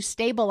get you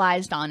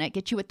stabilized on it,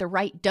 get you at the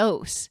right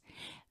dose,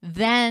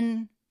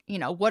 then,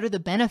 what are the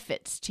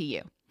benefits to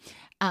you?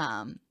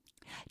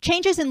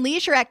 Changes in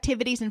leisure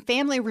activities and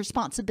family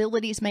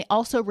responsibilities may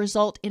also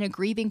result in a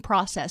grieving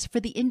process for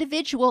the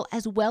individual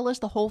as well as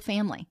the whole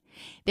family.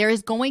 There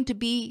is going to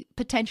be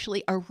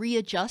potentially a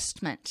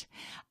readjustment.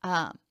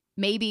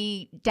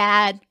 Maybe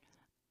dad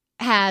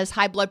has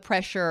high blood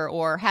pressure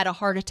or had a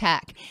heart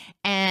attack,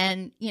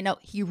 and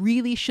he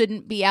really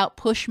shouldn't be out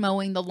push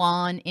mowing the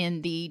lawn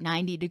in the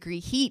 90-degree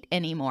heat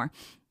anymore.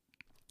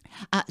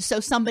 So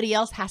somebody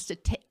else has to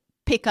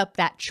pick up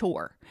that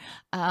chore.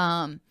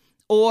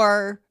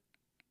 Or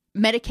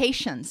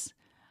medications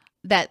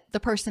that the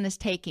person is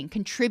taking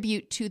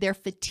contribute to their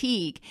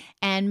fatigue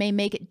and may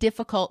make it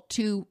difficult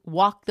to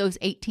walk those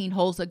 18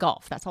 holes of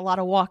golf. That's a lot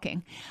of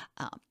walking.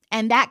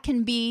 And that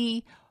can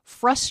be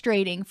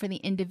frustrating for the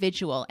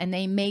individual, and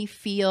they may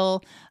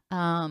feel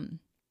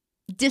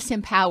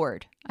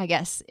disempowered, I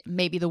guess,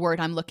 maybe the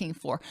word I'm looking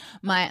for.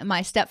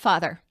 My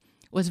stepfather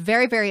was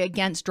very, very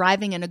against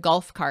driving in a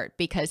golf cart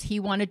because he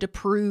wanted to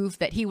prove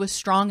that he was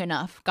strong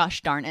enough,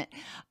 gosh darn it,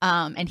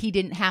 and he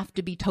didn't have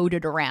to be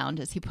toted around,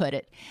 as he put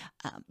it.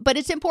 But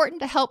it's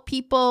important to help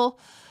people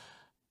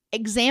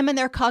examine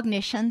their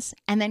cognitions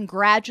and then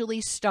gradually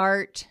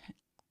start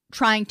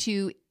trying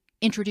to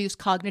introduce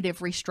cognitive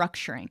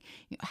restructuring.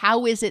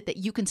 How is it that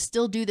you can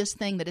still do this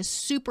thing that is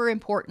super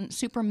important,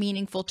 super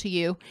meaningful to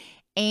you,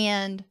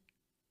 and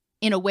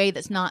in a way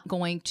that's not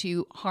going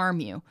to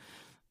harm you?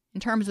 In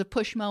terms of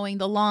push mowing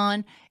the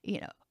lawn,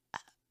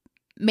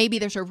 maybe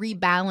there's a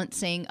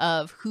rebalancing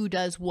of who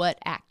does what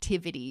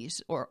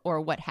activities or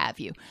what have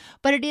you.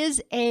 But it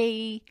is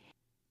a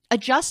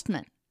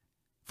adjustment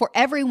for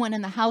everyone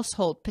in the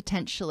household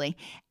potentially.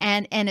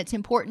 And it's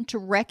important to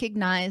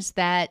recognize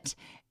that,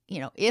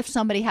 if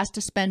somebody has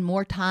to spend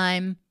more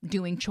time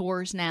doing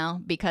chores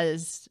now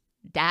because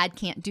dad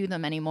can't do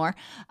them anymore,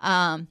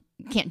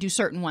 can't do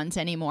certain ones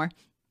anymore,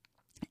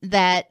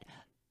 that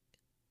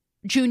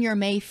Junior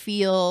may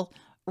feel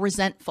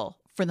resentful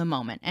for the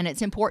moment. And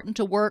it's important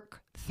to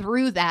work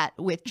through that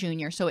with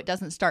Junior so it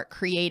doesn't start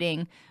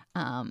creating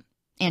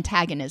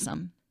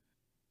antagonism.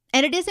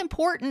 And it is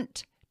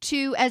important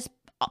to, as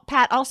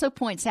Pat also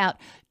points out,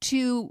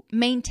 to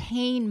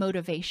maintain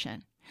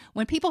motivation.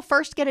 When people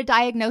first get a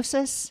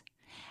diagnosis,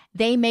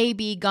 they may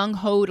be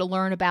gung-ho to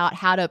learn about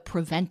how to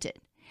prevent it.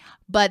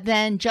 But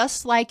then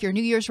just like your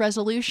New Year's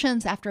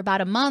resolutions, after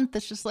about a month,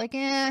 it's just like,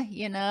 I'm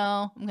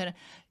going to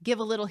give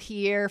a little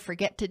here,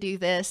 forget to do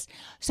this.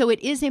 So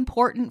it is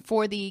important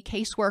for the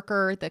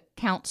caseworker, the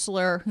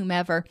counselor,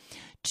 whomever,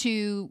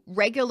 to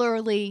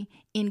regularly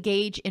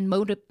engage in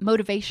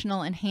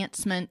motivational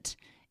enhancement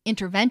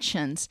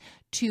interventions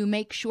to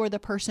make sure the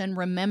person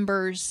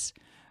remembers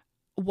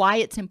why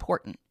it's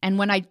important. And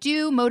when I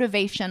do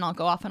motivation, I'll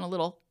go off on a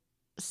little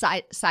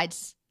side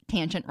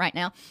tangent right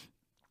now.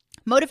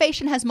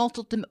 Motivation has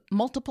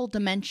multiple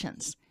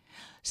dimensions.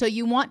 So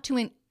you want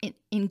to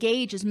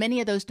engage as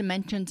many of those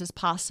dimensions as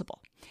possible.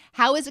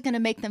 How is it going to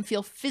make them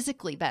feel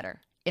physically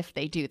better if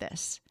they do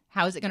this?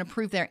 How is it going to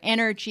improve their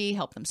energy,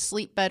 help them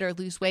sleep better,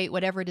 lose weight,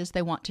 whatever it is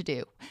they want to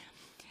do?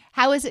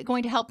 How is it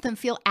going to help them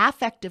feel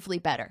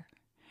affectively better?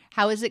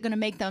 How is it going to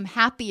make them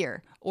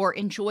happier or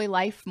enjoy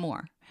life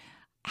more?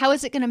 How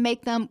is it going to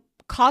make them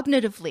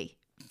cognitively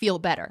feel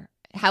better?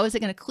 How is it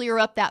going to clear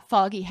up that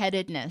foggy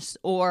headedness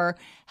or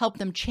help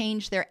them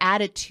change their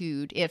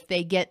attitude if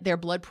they get their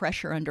blood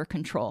pressure under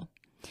control?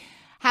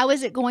 How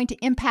is it going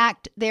to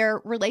impact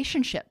their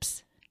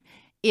relationships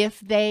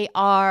if they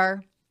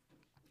are,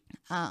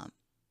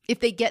 if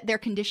they get their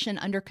condition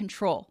under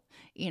control?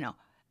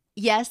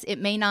 Yes, it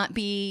may not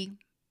be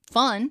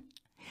fun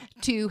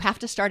to have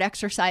to start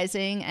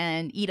exercising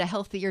and eat a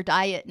healthier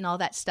diet and all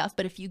that stuff,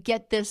 but if you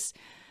get this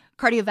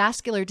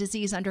cardiovascular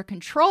disease under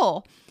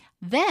control,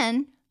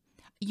 Then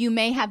you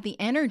may have the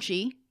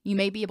energy, you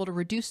may be able to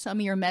reduce some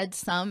of your meds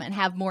some and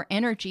have more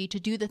energy to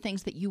do the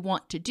things that you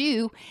want to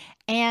do.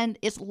 And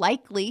it's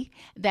likely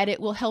that it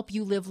will help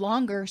you live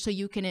longer so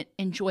you can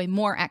enjoy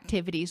more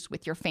activities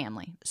with your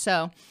family.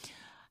 So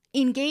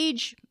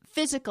engage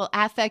physical,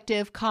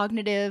 affective,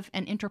 cognitive,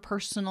 and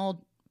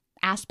interpersonal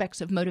aspects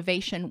of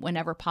motivation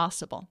whenever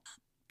possible.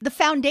 The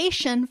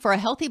foundation for a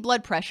healthy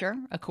blood pressure,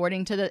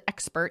 according to the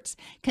experts,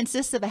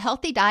 consists of a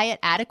healthy diet,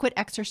 adequate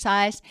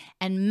exercise,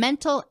 and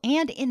mental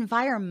and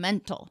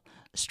environmental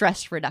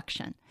stress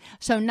reduction.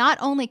 So not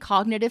only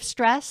cognitive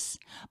stress,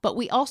 but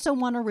we also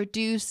want to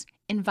reduce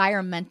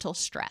environmental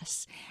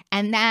stress.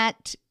 And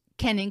that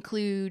can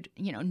include,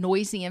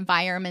 noisy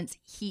environments,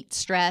 heat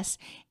stress,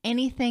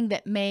 anything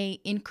that may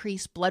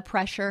increase blood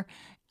pressure.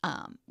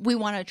 We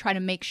want to try to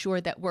make sure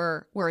that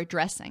we're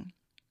addressing.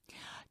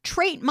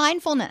 Trait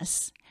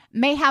mindfulness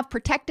may have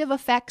protective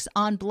effects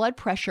on blood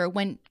pressure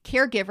when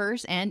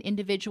caregivers and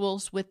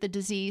individuals with the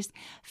disease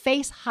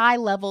face high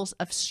levels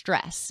of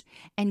stress.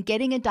 And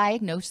getting a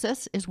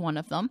diagnosis is one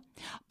of them.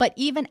 But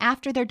even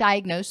after their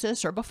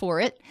diagnosis or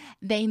before it,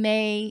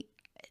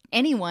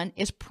 anyone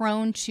is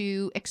prone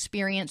to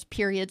experience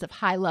periods of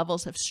high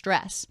levels of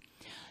stress.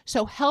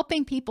 So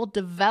helping people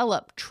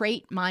develop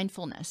trait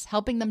mindfulness,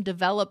 helping them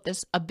develop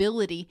this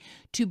ability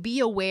to be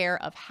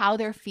aware of how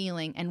they're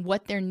feeling and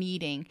what they're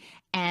needing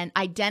and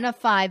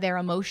identify their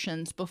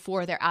emotions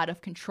before they're out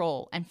of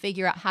control and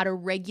figure out how to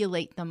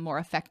regulate them more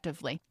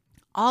effectively.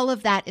 All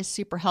of that is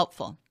super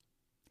helpful.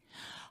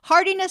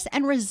 Hardiness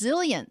and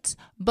resilience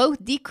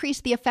both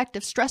decrease the effect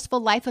of stressful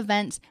life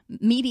events,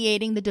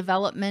 mediating the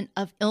development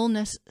of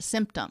illness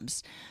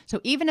symptoms. So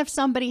even if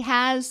somebody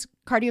has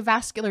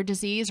cardiovascular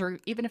disease or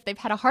even if they've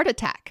had a heart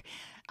attack,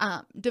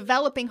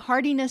 developing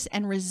hardiness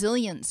and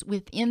resilience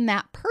within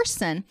that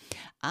person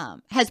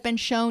has been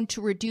shown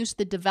to reduce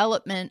the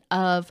development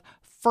of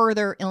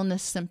further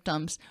illness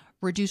symptoms,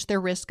 reduce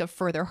their risk of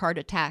further heart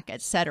attack,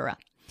 etc.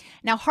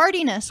 Now,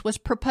 hardiness was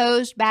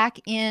proposed back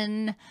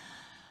in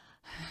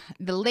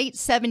the late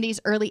 70s,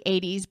 early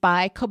 80s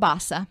by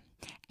Kobasa,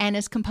 and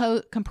is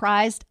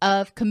comprised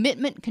of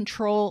commitment,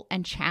 control,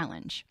 and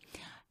challenge.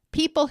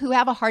 People who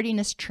have a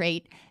hardiness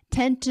trait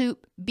tend to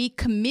be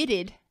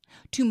committed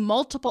to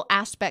multiple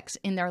aspects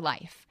in their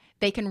life.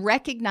 They can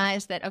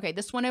recognize that, okay,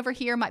 this one over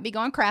here might be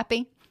going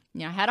crappy.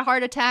 I had a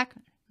heart attack,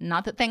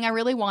 not the thing I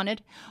really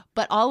wanted,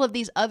 but all of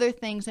these other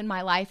things in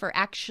my life are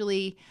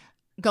actually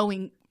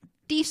going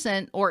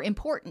decent or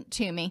important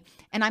to me,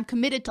 and I'm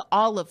committed to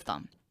all of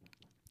them.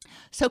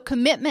 So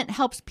commitment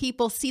helps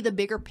people see the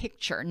bigger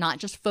picture, not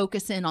just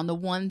focus in on the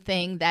one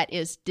thing that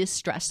is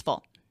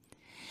distressful.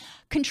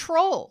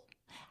 Control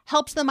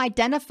helps them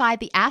identify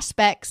the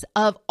aspects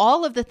of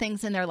all of the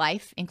things in their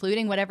life,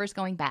 including whatever's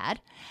going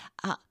bad,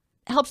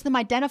 helps them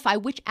identify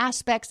which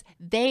aspects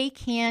they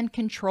can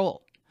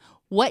control.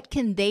 What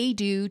can they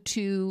do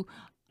to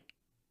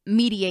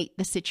mediate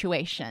the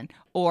situation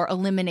or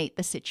eliminate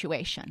the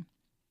situation?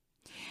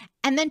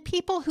 And then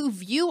people who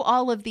view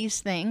all of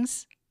these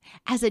things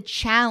as a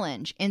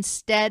challenge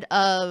instead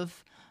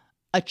of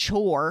a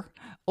chore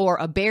or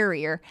a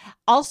barrier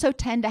also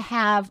tend to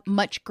have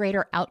much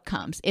greater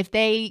outcomes. If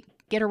they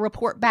get a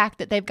report back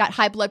that they've got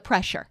high blood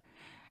pressure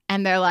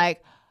and they're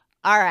like,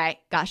 all right,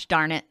 gosh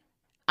darn it,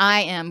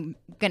 I am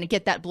going to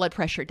get that blood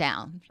pressure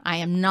down. I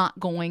am not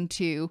going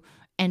to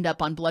end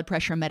up on blood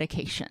pressure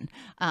medication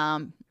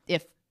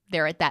if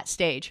they're at that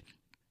stage.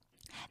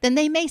 Then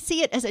they may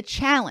see it as a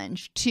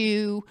challenge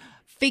to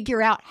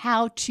figure out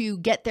how to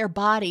get their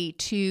body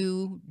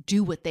to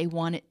do what they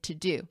want it to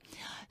do.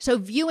 So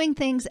viewing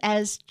things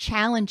as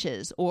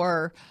challenges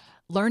or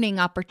learning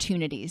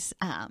opportunities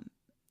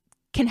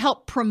can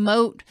help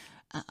promote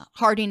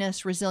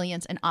hardiness,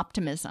 resilience, and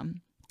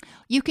optimism.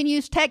 You can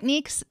use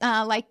techniques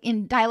like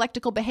in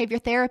dialectical behavior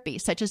therapy,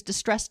 such as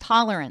distress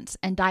tolerance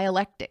and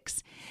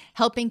dialectics,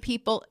 helping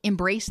people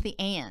embrace the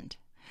and,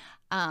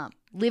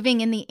 living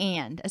in the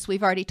and, as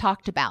we've already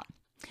talked about.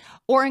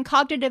 Or in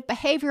cognitive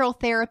behavioral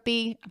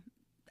therapy,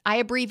 I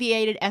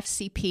abbreviated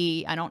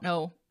FCP. I don't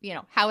know,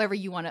 however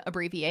you want to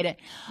abbreviate it,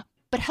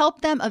 but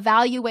help them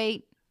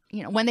evaluate,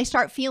 when they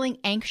start feeling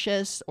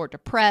anxious or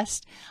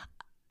depressed,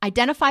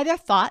 identify their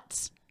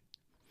thoughts,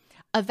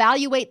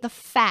 evaluate the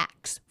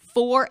facts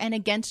for and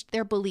against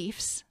their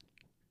beliefs.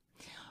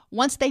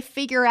 Once they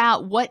figure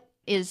out what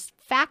is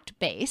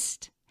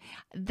fact-based,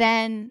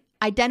 then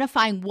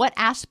identifying what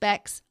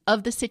aspects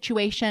of the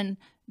situation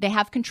they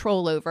have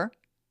control over.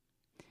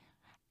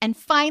 And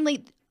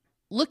finally,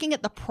 looking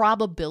at the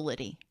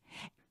probability.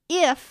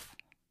 If,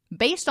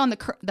 based on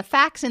the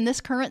facts in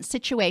this current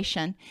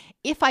situation,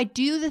 if I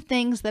do the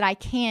things that I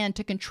can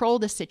to control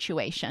the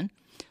situation,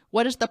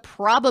 what is the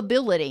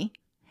probability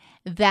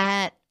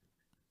that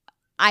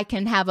I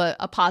can have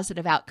a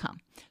positive outcome?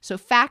 So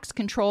facts,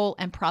 control,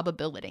 and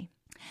probability.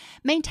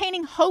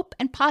 Maintaining hope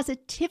and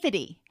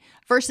positivity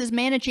versus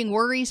managing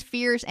worries,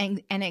 fears,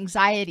 and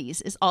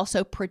anxieties is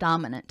also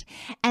predominant.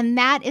 And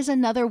that is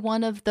another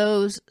one of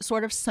those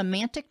sort of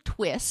semantic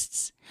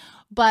twists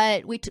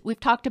but we've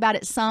talked about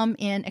it some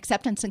in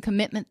acceptance and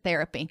commitment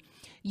therapy.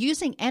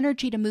 Using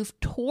energy to move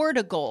toward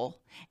a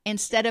goal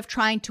instead of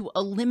trying to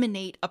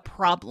eliminate a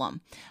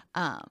problem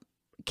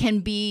can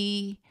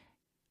be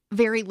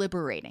very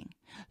liberating.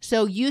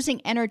 So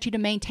using energy to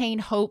maintain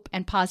hope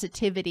and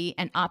positivity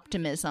and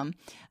optimism,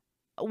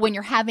 when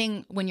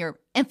you're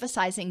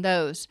emphasizing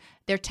those,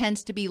 there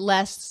tends to be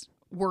less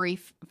worry,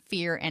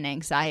 fear, and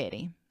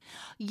anxiety.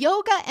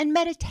 Yoga and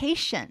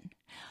meditation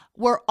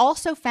were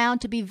also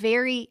found to be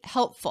very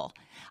helpful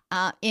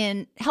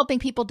in helping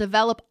people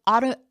develop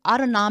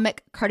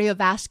autonomic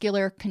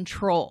cardiovascular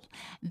control.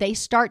 They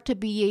start to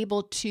be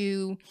able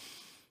to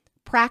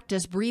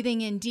practice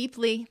breathing in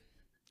deeply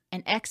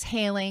and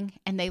exhaling,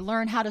 and they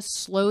learn how to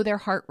slow their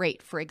heart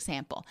rate, for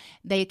example.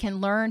 They can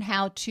learn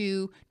how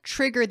to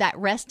trigger that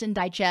rest and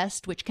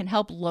digest, which can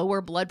help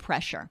lower blood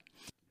pressure.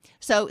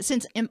 So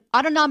since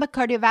autonomic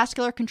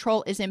cardiovascular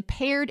control is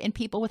impaired in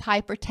people with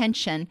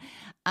hypertension,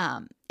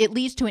 it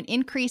leads to an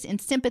increase in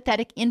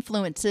sympathetic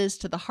influences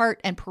to the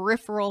heart and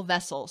peripheral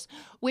vessels,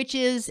 which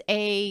is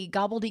a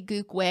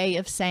gobbledygook way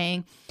of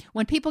saying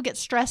when people get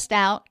stressed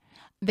out,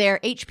 their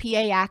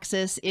HPA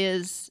axis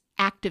is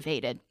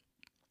activated.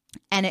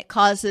 And it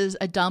causes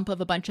a dump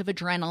of a bunch of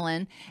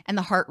adrenaline, and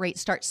the heart rate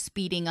starts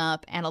speeding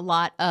up, and a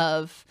lot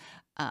of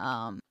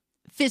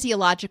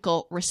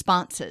physiological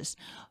responses.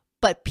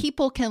 But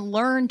people can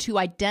learn to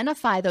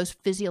identify those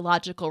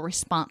physiological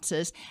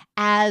responses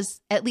as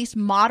at least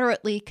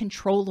moderately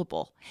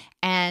controllable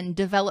and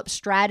develop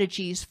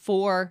strategies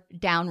for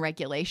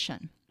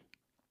downregulation.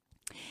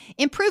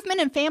 Improvement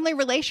in family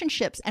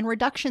relationships and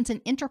reductions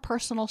in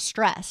interpersonal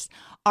stress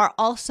are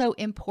also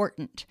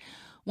important.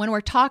 When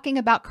we're talking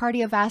about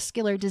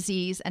cardiovascular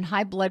disease and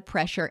high blood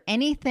pressure,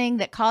 anything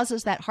that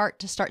causes that heart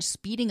to start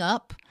speeding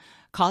up,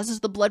 causes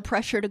the blood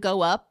pressure to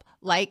go up,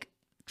 like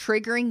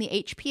triggering the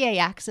HPA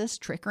axis,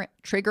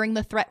 triggering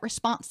the threat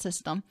response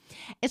system,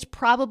 it's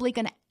probably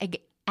going to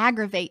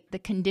aggravate the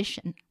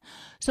condition.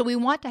 So we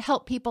want to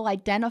help people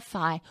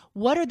identify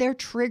what are their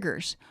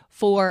triggers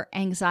for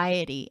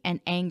anxiety and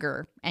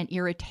anger and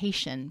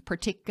irritation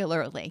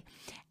particularly,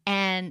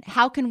 and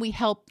how can we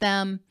help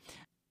them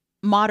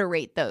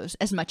moderate those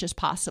as much as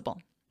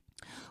possible.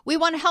 We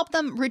want to help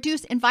them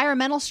reduce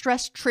environmental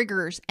stress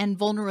triggers and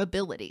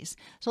vulnerabilities.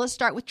 So let's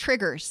start with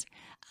triggers.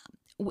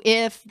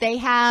 If they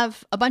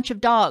have a bunch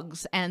of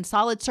dogs and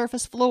solid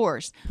surface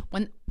floors,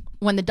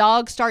 when the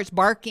dog starts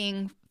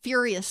barking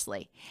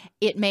furiously,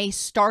 it may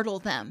startle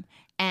them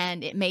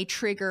and it may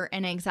trigger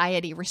an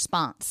anxiety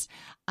response.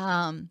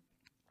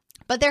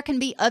 But there can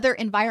be other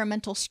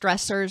environmental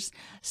stressors,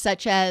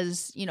 such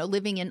as,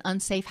 living in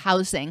unsafe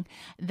housing,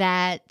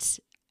 that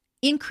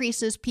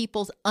increases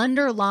people's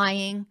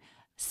underlying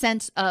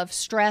sense of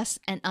stress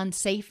and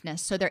unsafeness.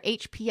 So their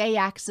HPA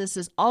axis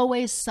is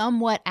always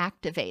somewhat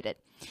activated.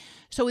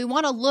 So we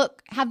want to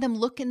have them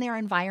look in their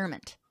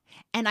environment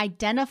and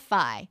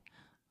identify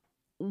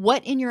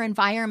what in your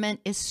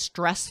environment is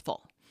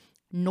stressful.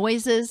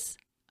 Noises,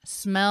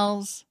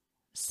 smells,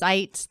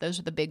 sights, those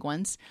are the big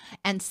ones,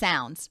 and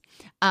sounds.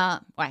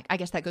 I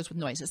guess that goes with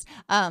noises.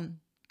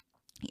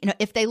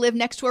 If they live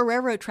next to a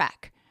railroad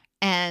track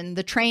and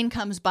the train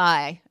comes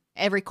by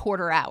every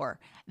quarter hour,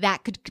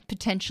 that could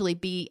potentially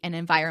be an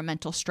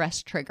environmental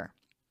stress trigger.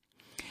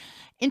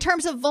 In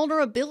terms of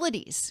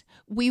vulnerabilities,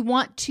 we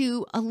want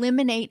to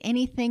eliminate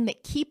anything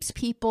that keeps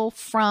people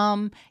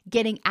from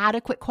getting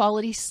adequate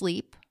quality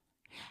sleep,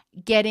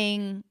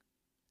 setting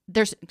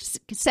their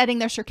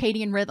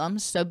circadian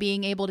rhythms, so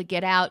being able to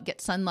get out,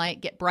 get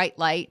sunlight, get bright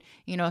light.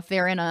 If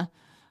they're in a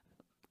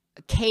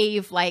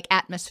cave-like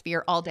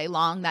atmosphere all day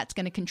long, that's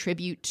going to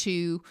contribute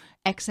to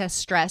excess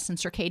stress and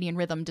circadian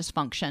rhythm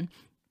dysfunction.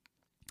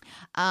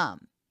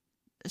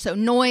 So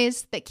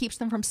noise that keeps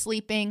them from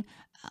sleeping.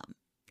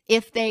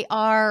 If they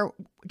are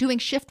doing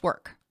shift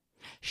work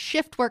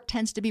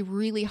tends to be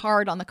really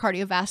hard on the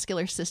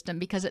cardiovascular system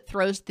because it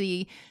throws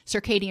the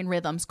circadian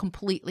rhythms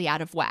completely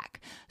out of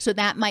whack. So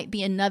that might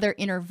be another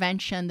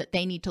intervention that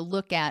they need to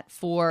look at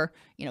for,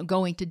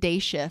 going to day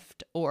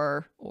shift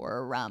or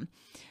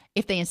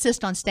if they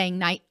insist on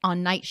staying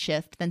on night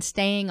shift, then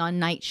staying on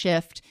night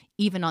shift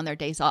even on their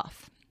days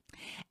off.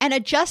 And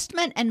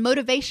adjustment and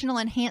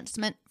motivational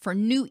enhancement for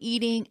new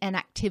eating and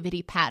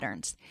activity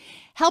patterns,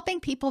 helping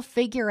people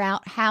figure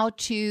out how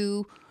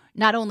to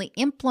not only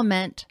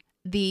implement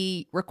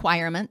the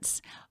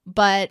requirements,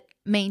 but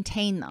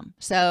maintain them.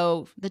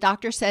 So the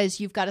doctor says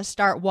you've got to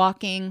start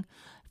walking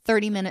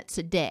 30 minutes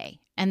a day,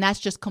 and that's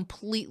just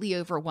completely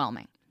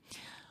overwhelming.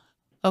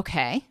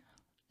 Okay.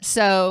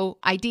 So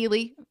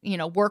ideally,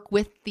 work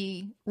with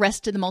the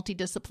rest of the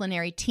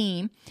multidisciplinary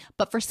team.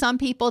 But for some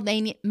people,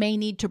 they may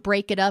need to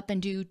break it up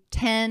and do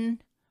 3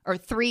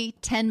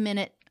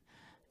 10-minute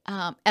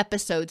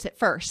episodes at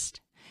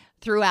first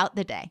throughout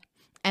the day,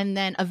 and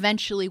then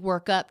eventually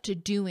work up to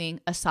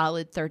doing a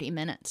solid 30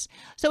 minutes.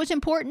 So it's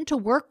important to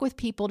work with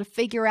people to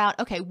figure out,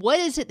 okay, what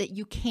is it that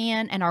you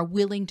can and are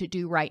willing to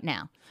do right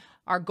now?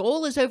 Our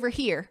goal is over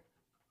here.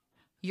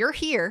 You're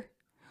here.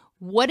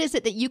 What is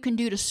it that you can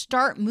do to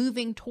start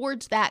moving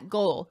towards that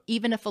goal,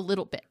 even if a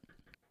little bit?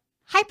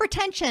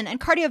 Hypertension and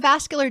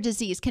cardiovascular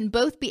disease can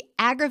both be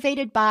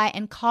aggravated by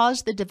and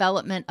cause the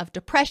development of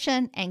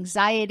depression,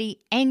 anxiety,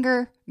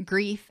 anger,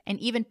 grief, and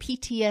even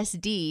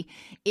PTSD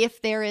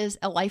if there is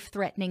a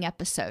life-threatening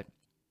episode.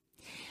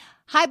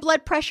 High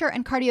blood pressure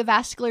and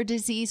cardiovascular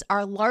disease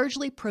are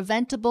largely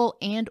preventable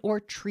and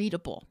or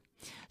treatable.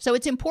 So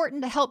it's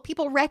important to help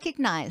people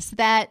recognize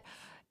that,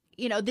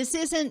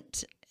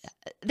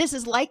 this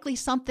is likely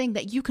something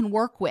that you can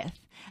work with.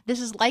 This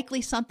is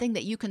likely something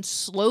that you can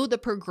slow the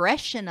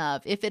progression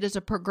of if it is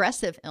a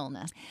progressive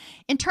illness.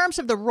 In terms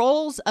of the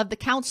roles of the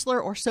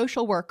counselor or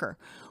social worker,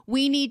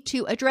 we need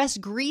to address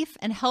grief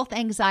and health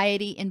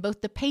anxiety in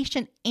both the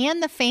patient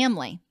and the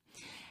family,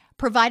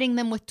 providing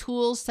them with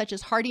tools such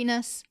as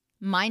hardiness,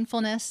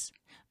 mindfulness,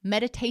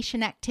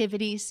 meditation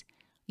activities,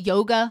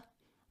 yoga,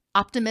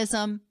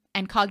 optimism,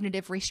 and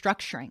cognitive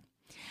restructuring.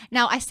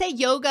 Now, I say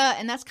yoga,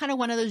 and that's kind of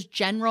one of those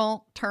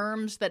general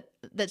terms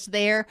that's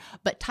there,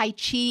 but Tai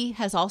Chi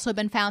has also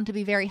been found to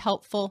be very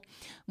helpful.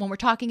 When we're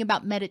talking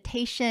about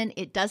meditation,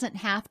 it doesn't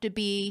have to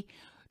be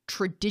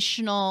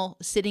traditional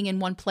sitting in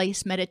one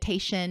place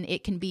meditation.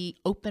 It can be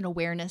open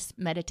awareness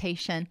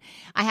meditation.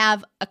 I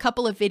have a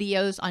couple of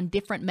videos on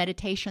different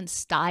meditation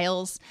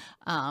styles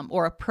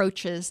or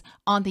approaches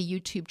on the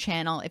YouTube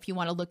channel if you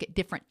want to look at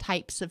different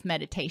types of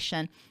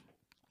meditation.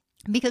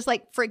 Because,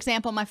 for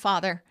example, my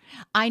father,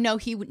 I know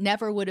he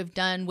never would have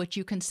done what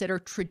you consider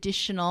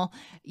traditional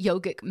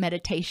yogic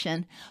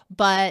meditation,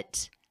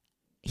 but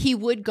he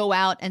would go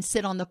out and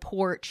sit on the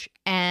porch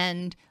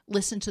and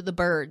listen to the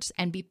birds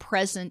and be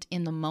present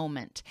in the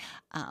moment.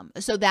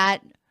 So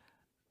that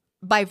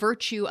by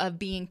virtue of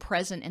being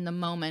present in the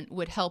moment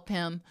would help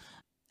him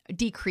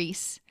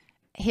decrease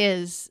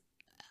his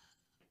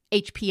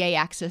HPA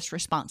axis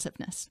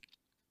responsiveness.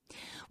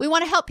 We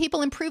want to help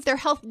people improve their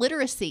health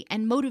literacy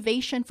and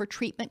motivation for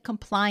treatment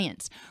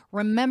compliance,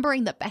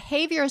 remembering that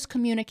behavior is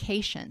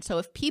communication. So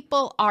if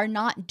people are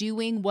not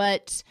doing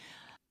what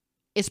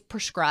is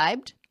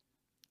prescribed,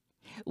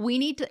 we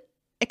need to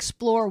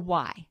explore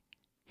why.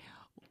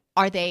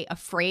 Are they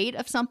afraid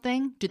of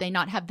something? Do they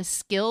not have the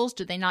skills?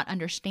 Do they not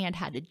understand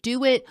how to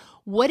do it?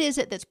 What is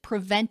it that's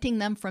preventing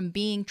them from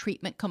being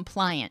treatment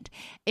compliant?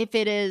 If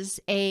it is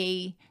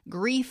a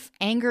grief,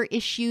 anger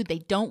issue, they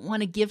don't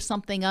want to give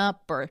something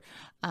up, or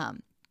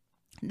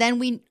then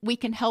we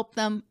can help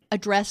them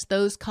address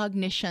those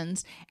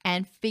cognitions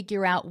and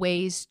figure out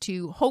ways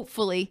to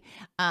hopefully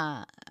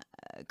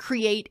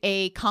create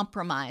a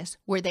compromise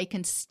where they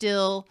can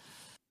still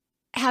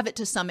have it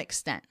to some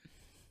extent.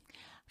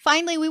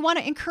 Finally, we want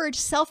to encourage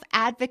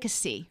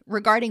self-advocacy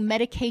regarding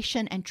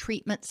medication and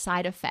treatment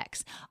side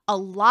effects. A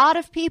lot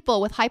of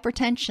people with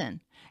hypertension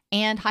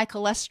and high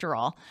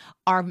cholesterol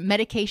are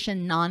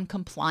medication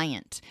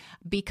non-compliant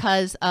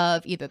because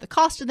of either the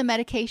cost of the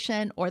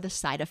medication or the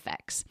side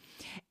effects.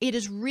 It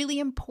is really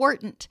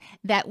important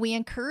that we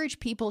encourage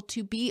people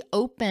to be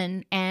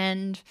open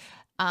and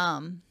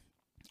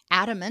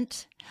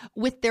adamant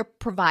with their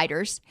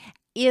providers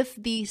if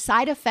the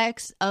side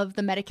effects of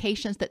the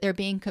medications that they're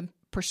being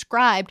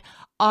prescribed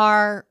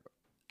are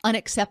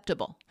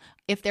unacceptable.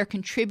 If they're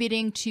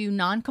contributing to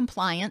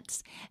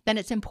non-compliance, then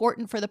it's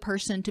important for the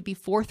person to be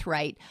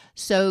forthright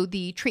so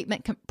the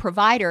treatment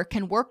provider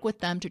can work with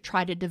them to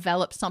try to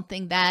develop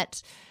something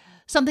that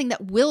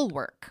will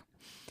work.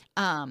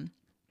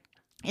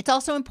 It's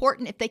also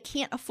important if they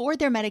can't afford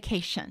their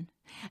medication.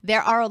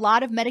 There are a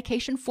lot of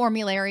medication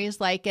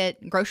formularies like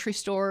at grocery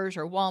stores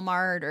or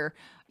Walmart or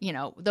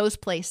those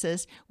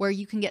places where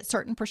you can get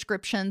certain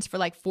prescriptions for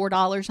like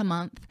 $4 a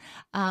month.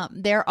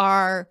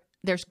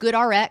 There's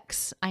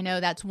GoodRx. I know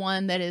that's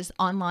one that is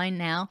online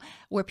now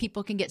where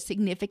people can get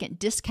significant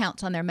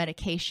discounts on their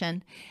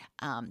medication.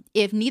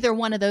 If neither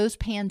one of those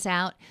pans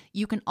out,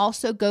 you can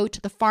also go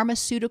to the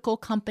pharmaceutical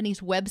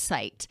company's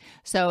website.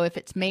 So if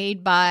it's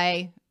made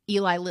by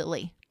Eli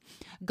Lilly,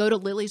 go to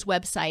Lilly's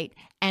website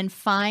and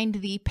find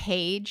the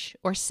page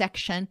or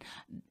section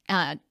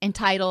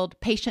entitled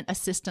Patient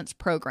Assistance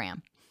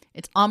Program.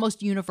 It's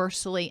almost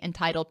universally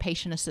entitled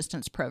Patient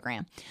Assistance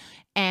Program.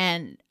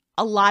 And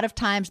a lot of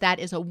times that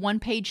is a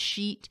one-page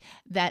sheet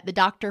that the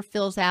doctor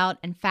fills out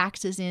and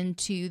faxes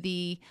into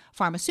the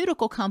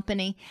pharmaceutical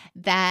company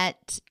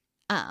that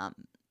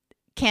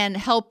can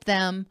help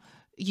them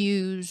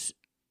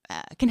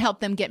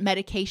get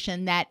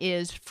medication that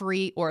is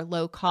free or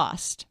low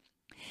cost.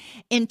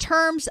 In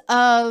terms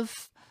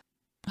of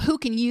who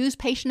can use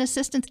patient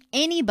assistance,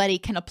 anybody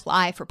can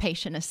apply for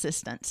patient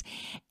assistance.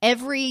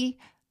 Every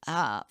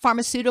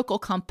pharmaceutical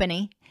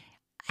company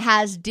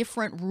has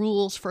different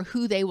rules for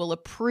who they will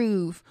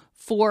approve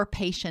for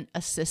patient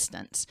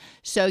assistance.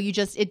 So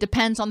it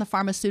depends on the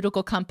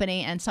pharmaceutical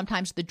company and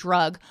sometimes the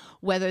drug,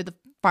 whether the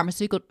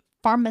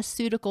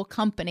pharmaceutical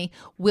company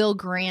will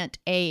grant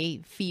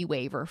a fee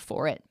waiver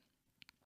for it.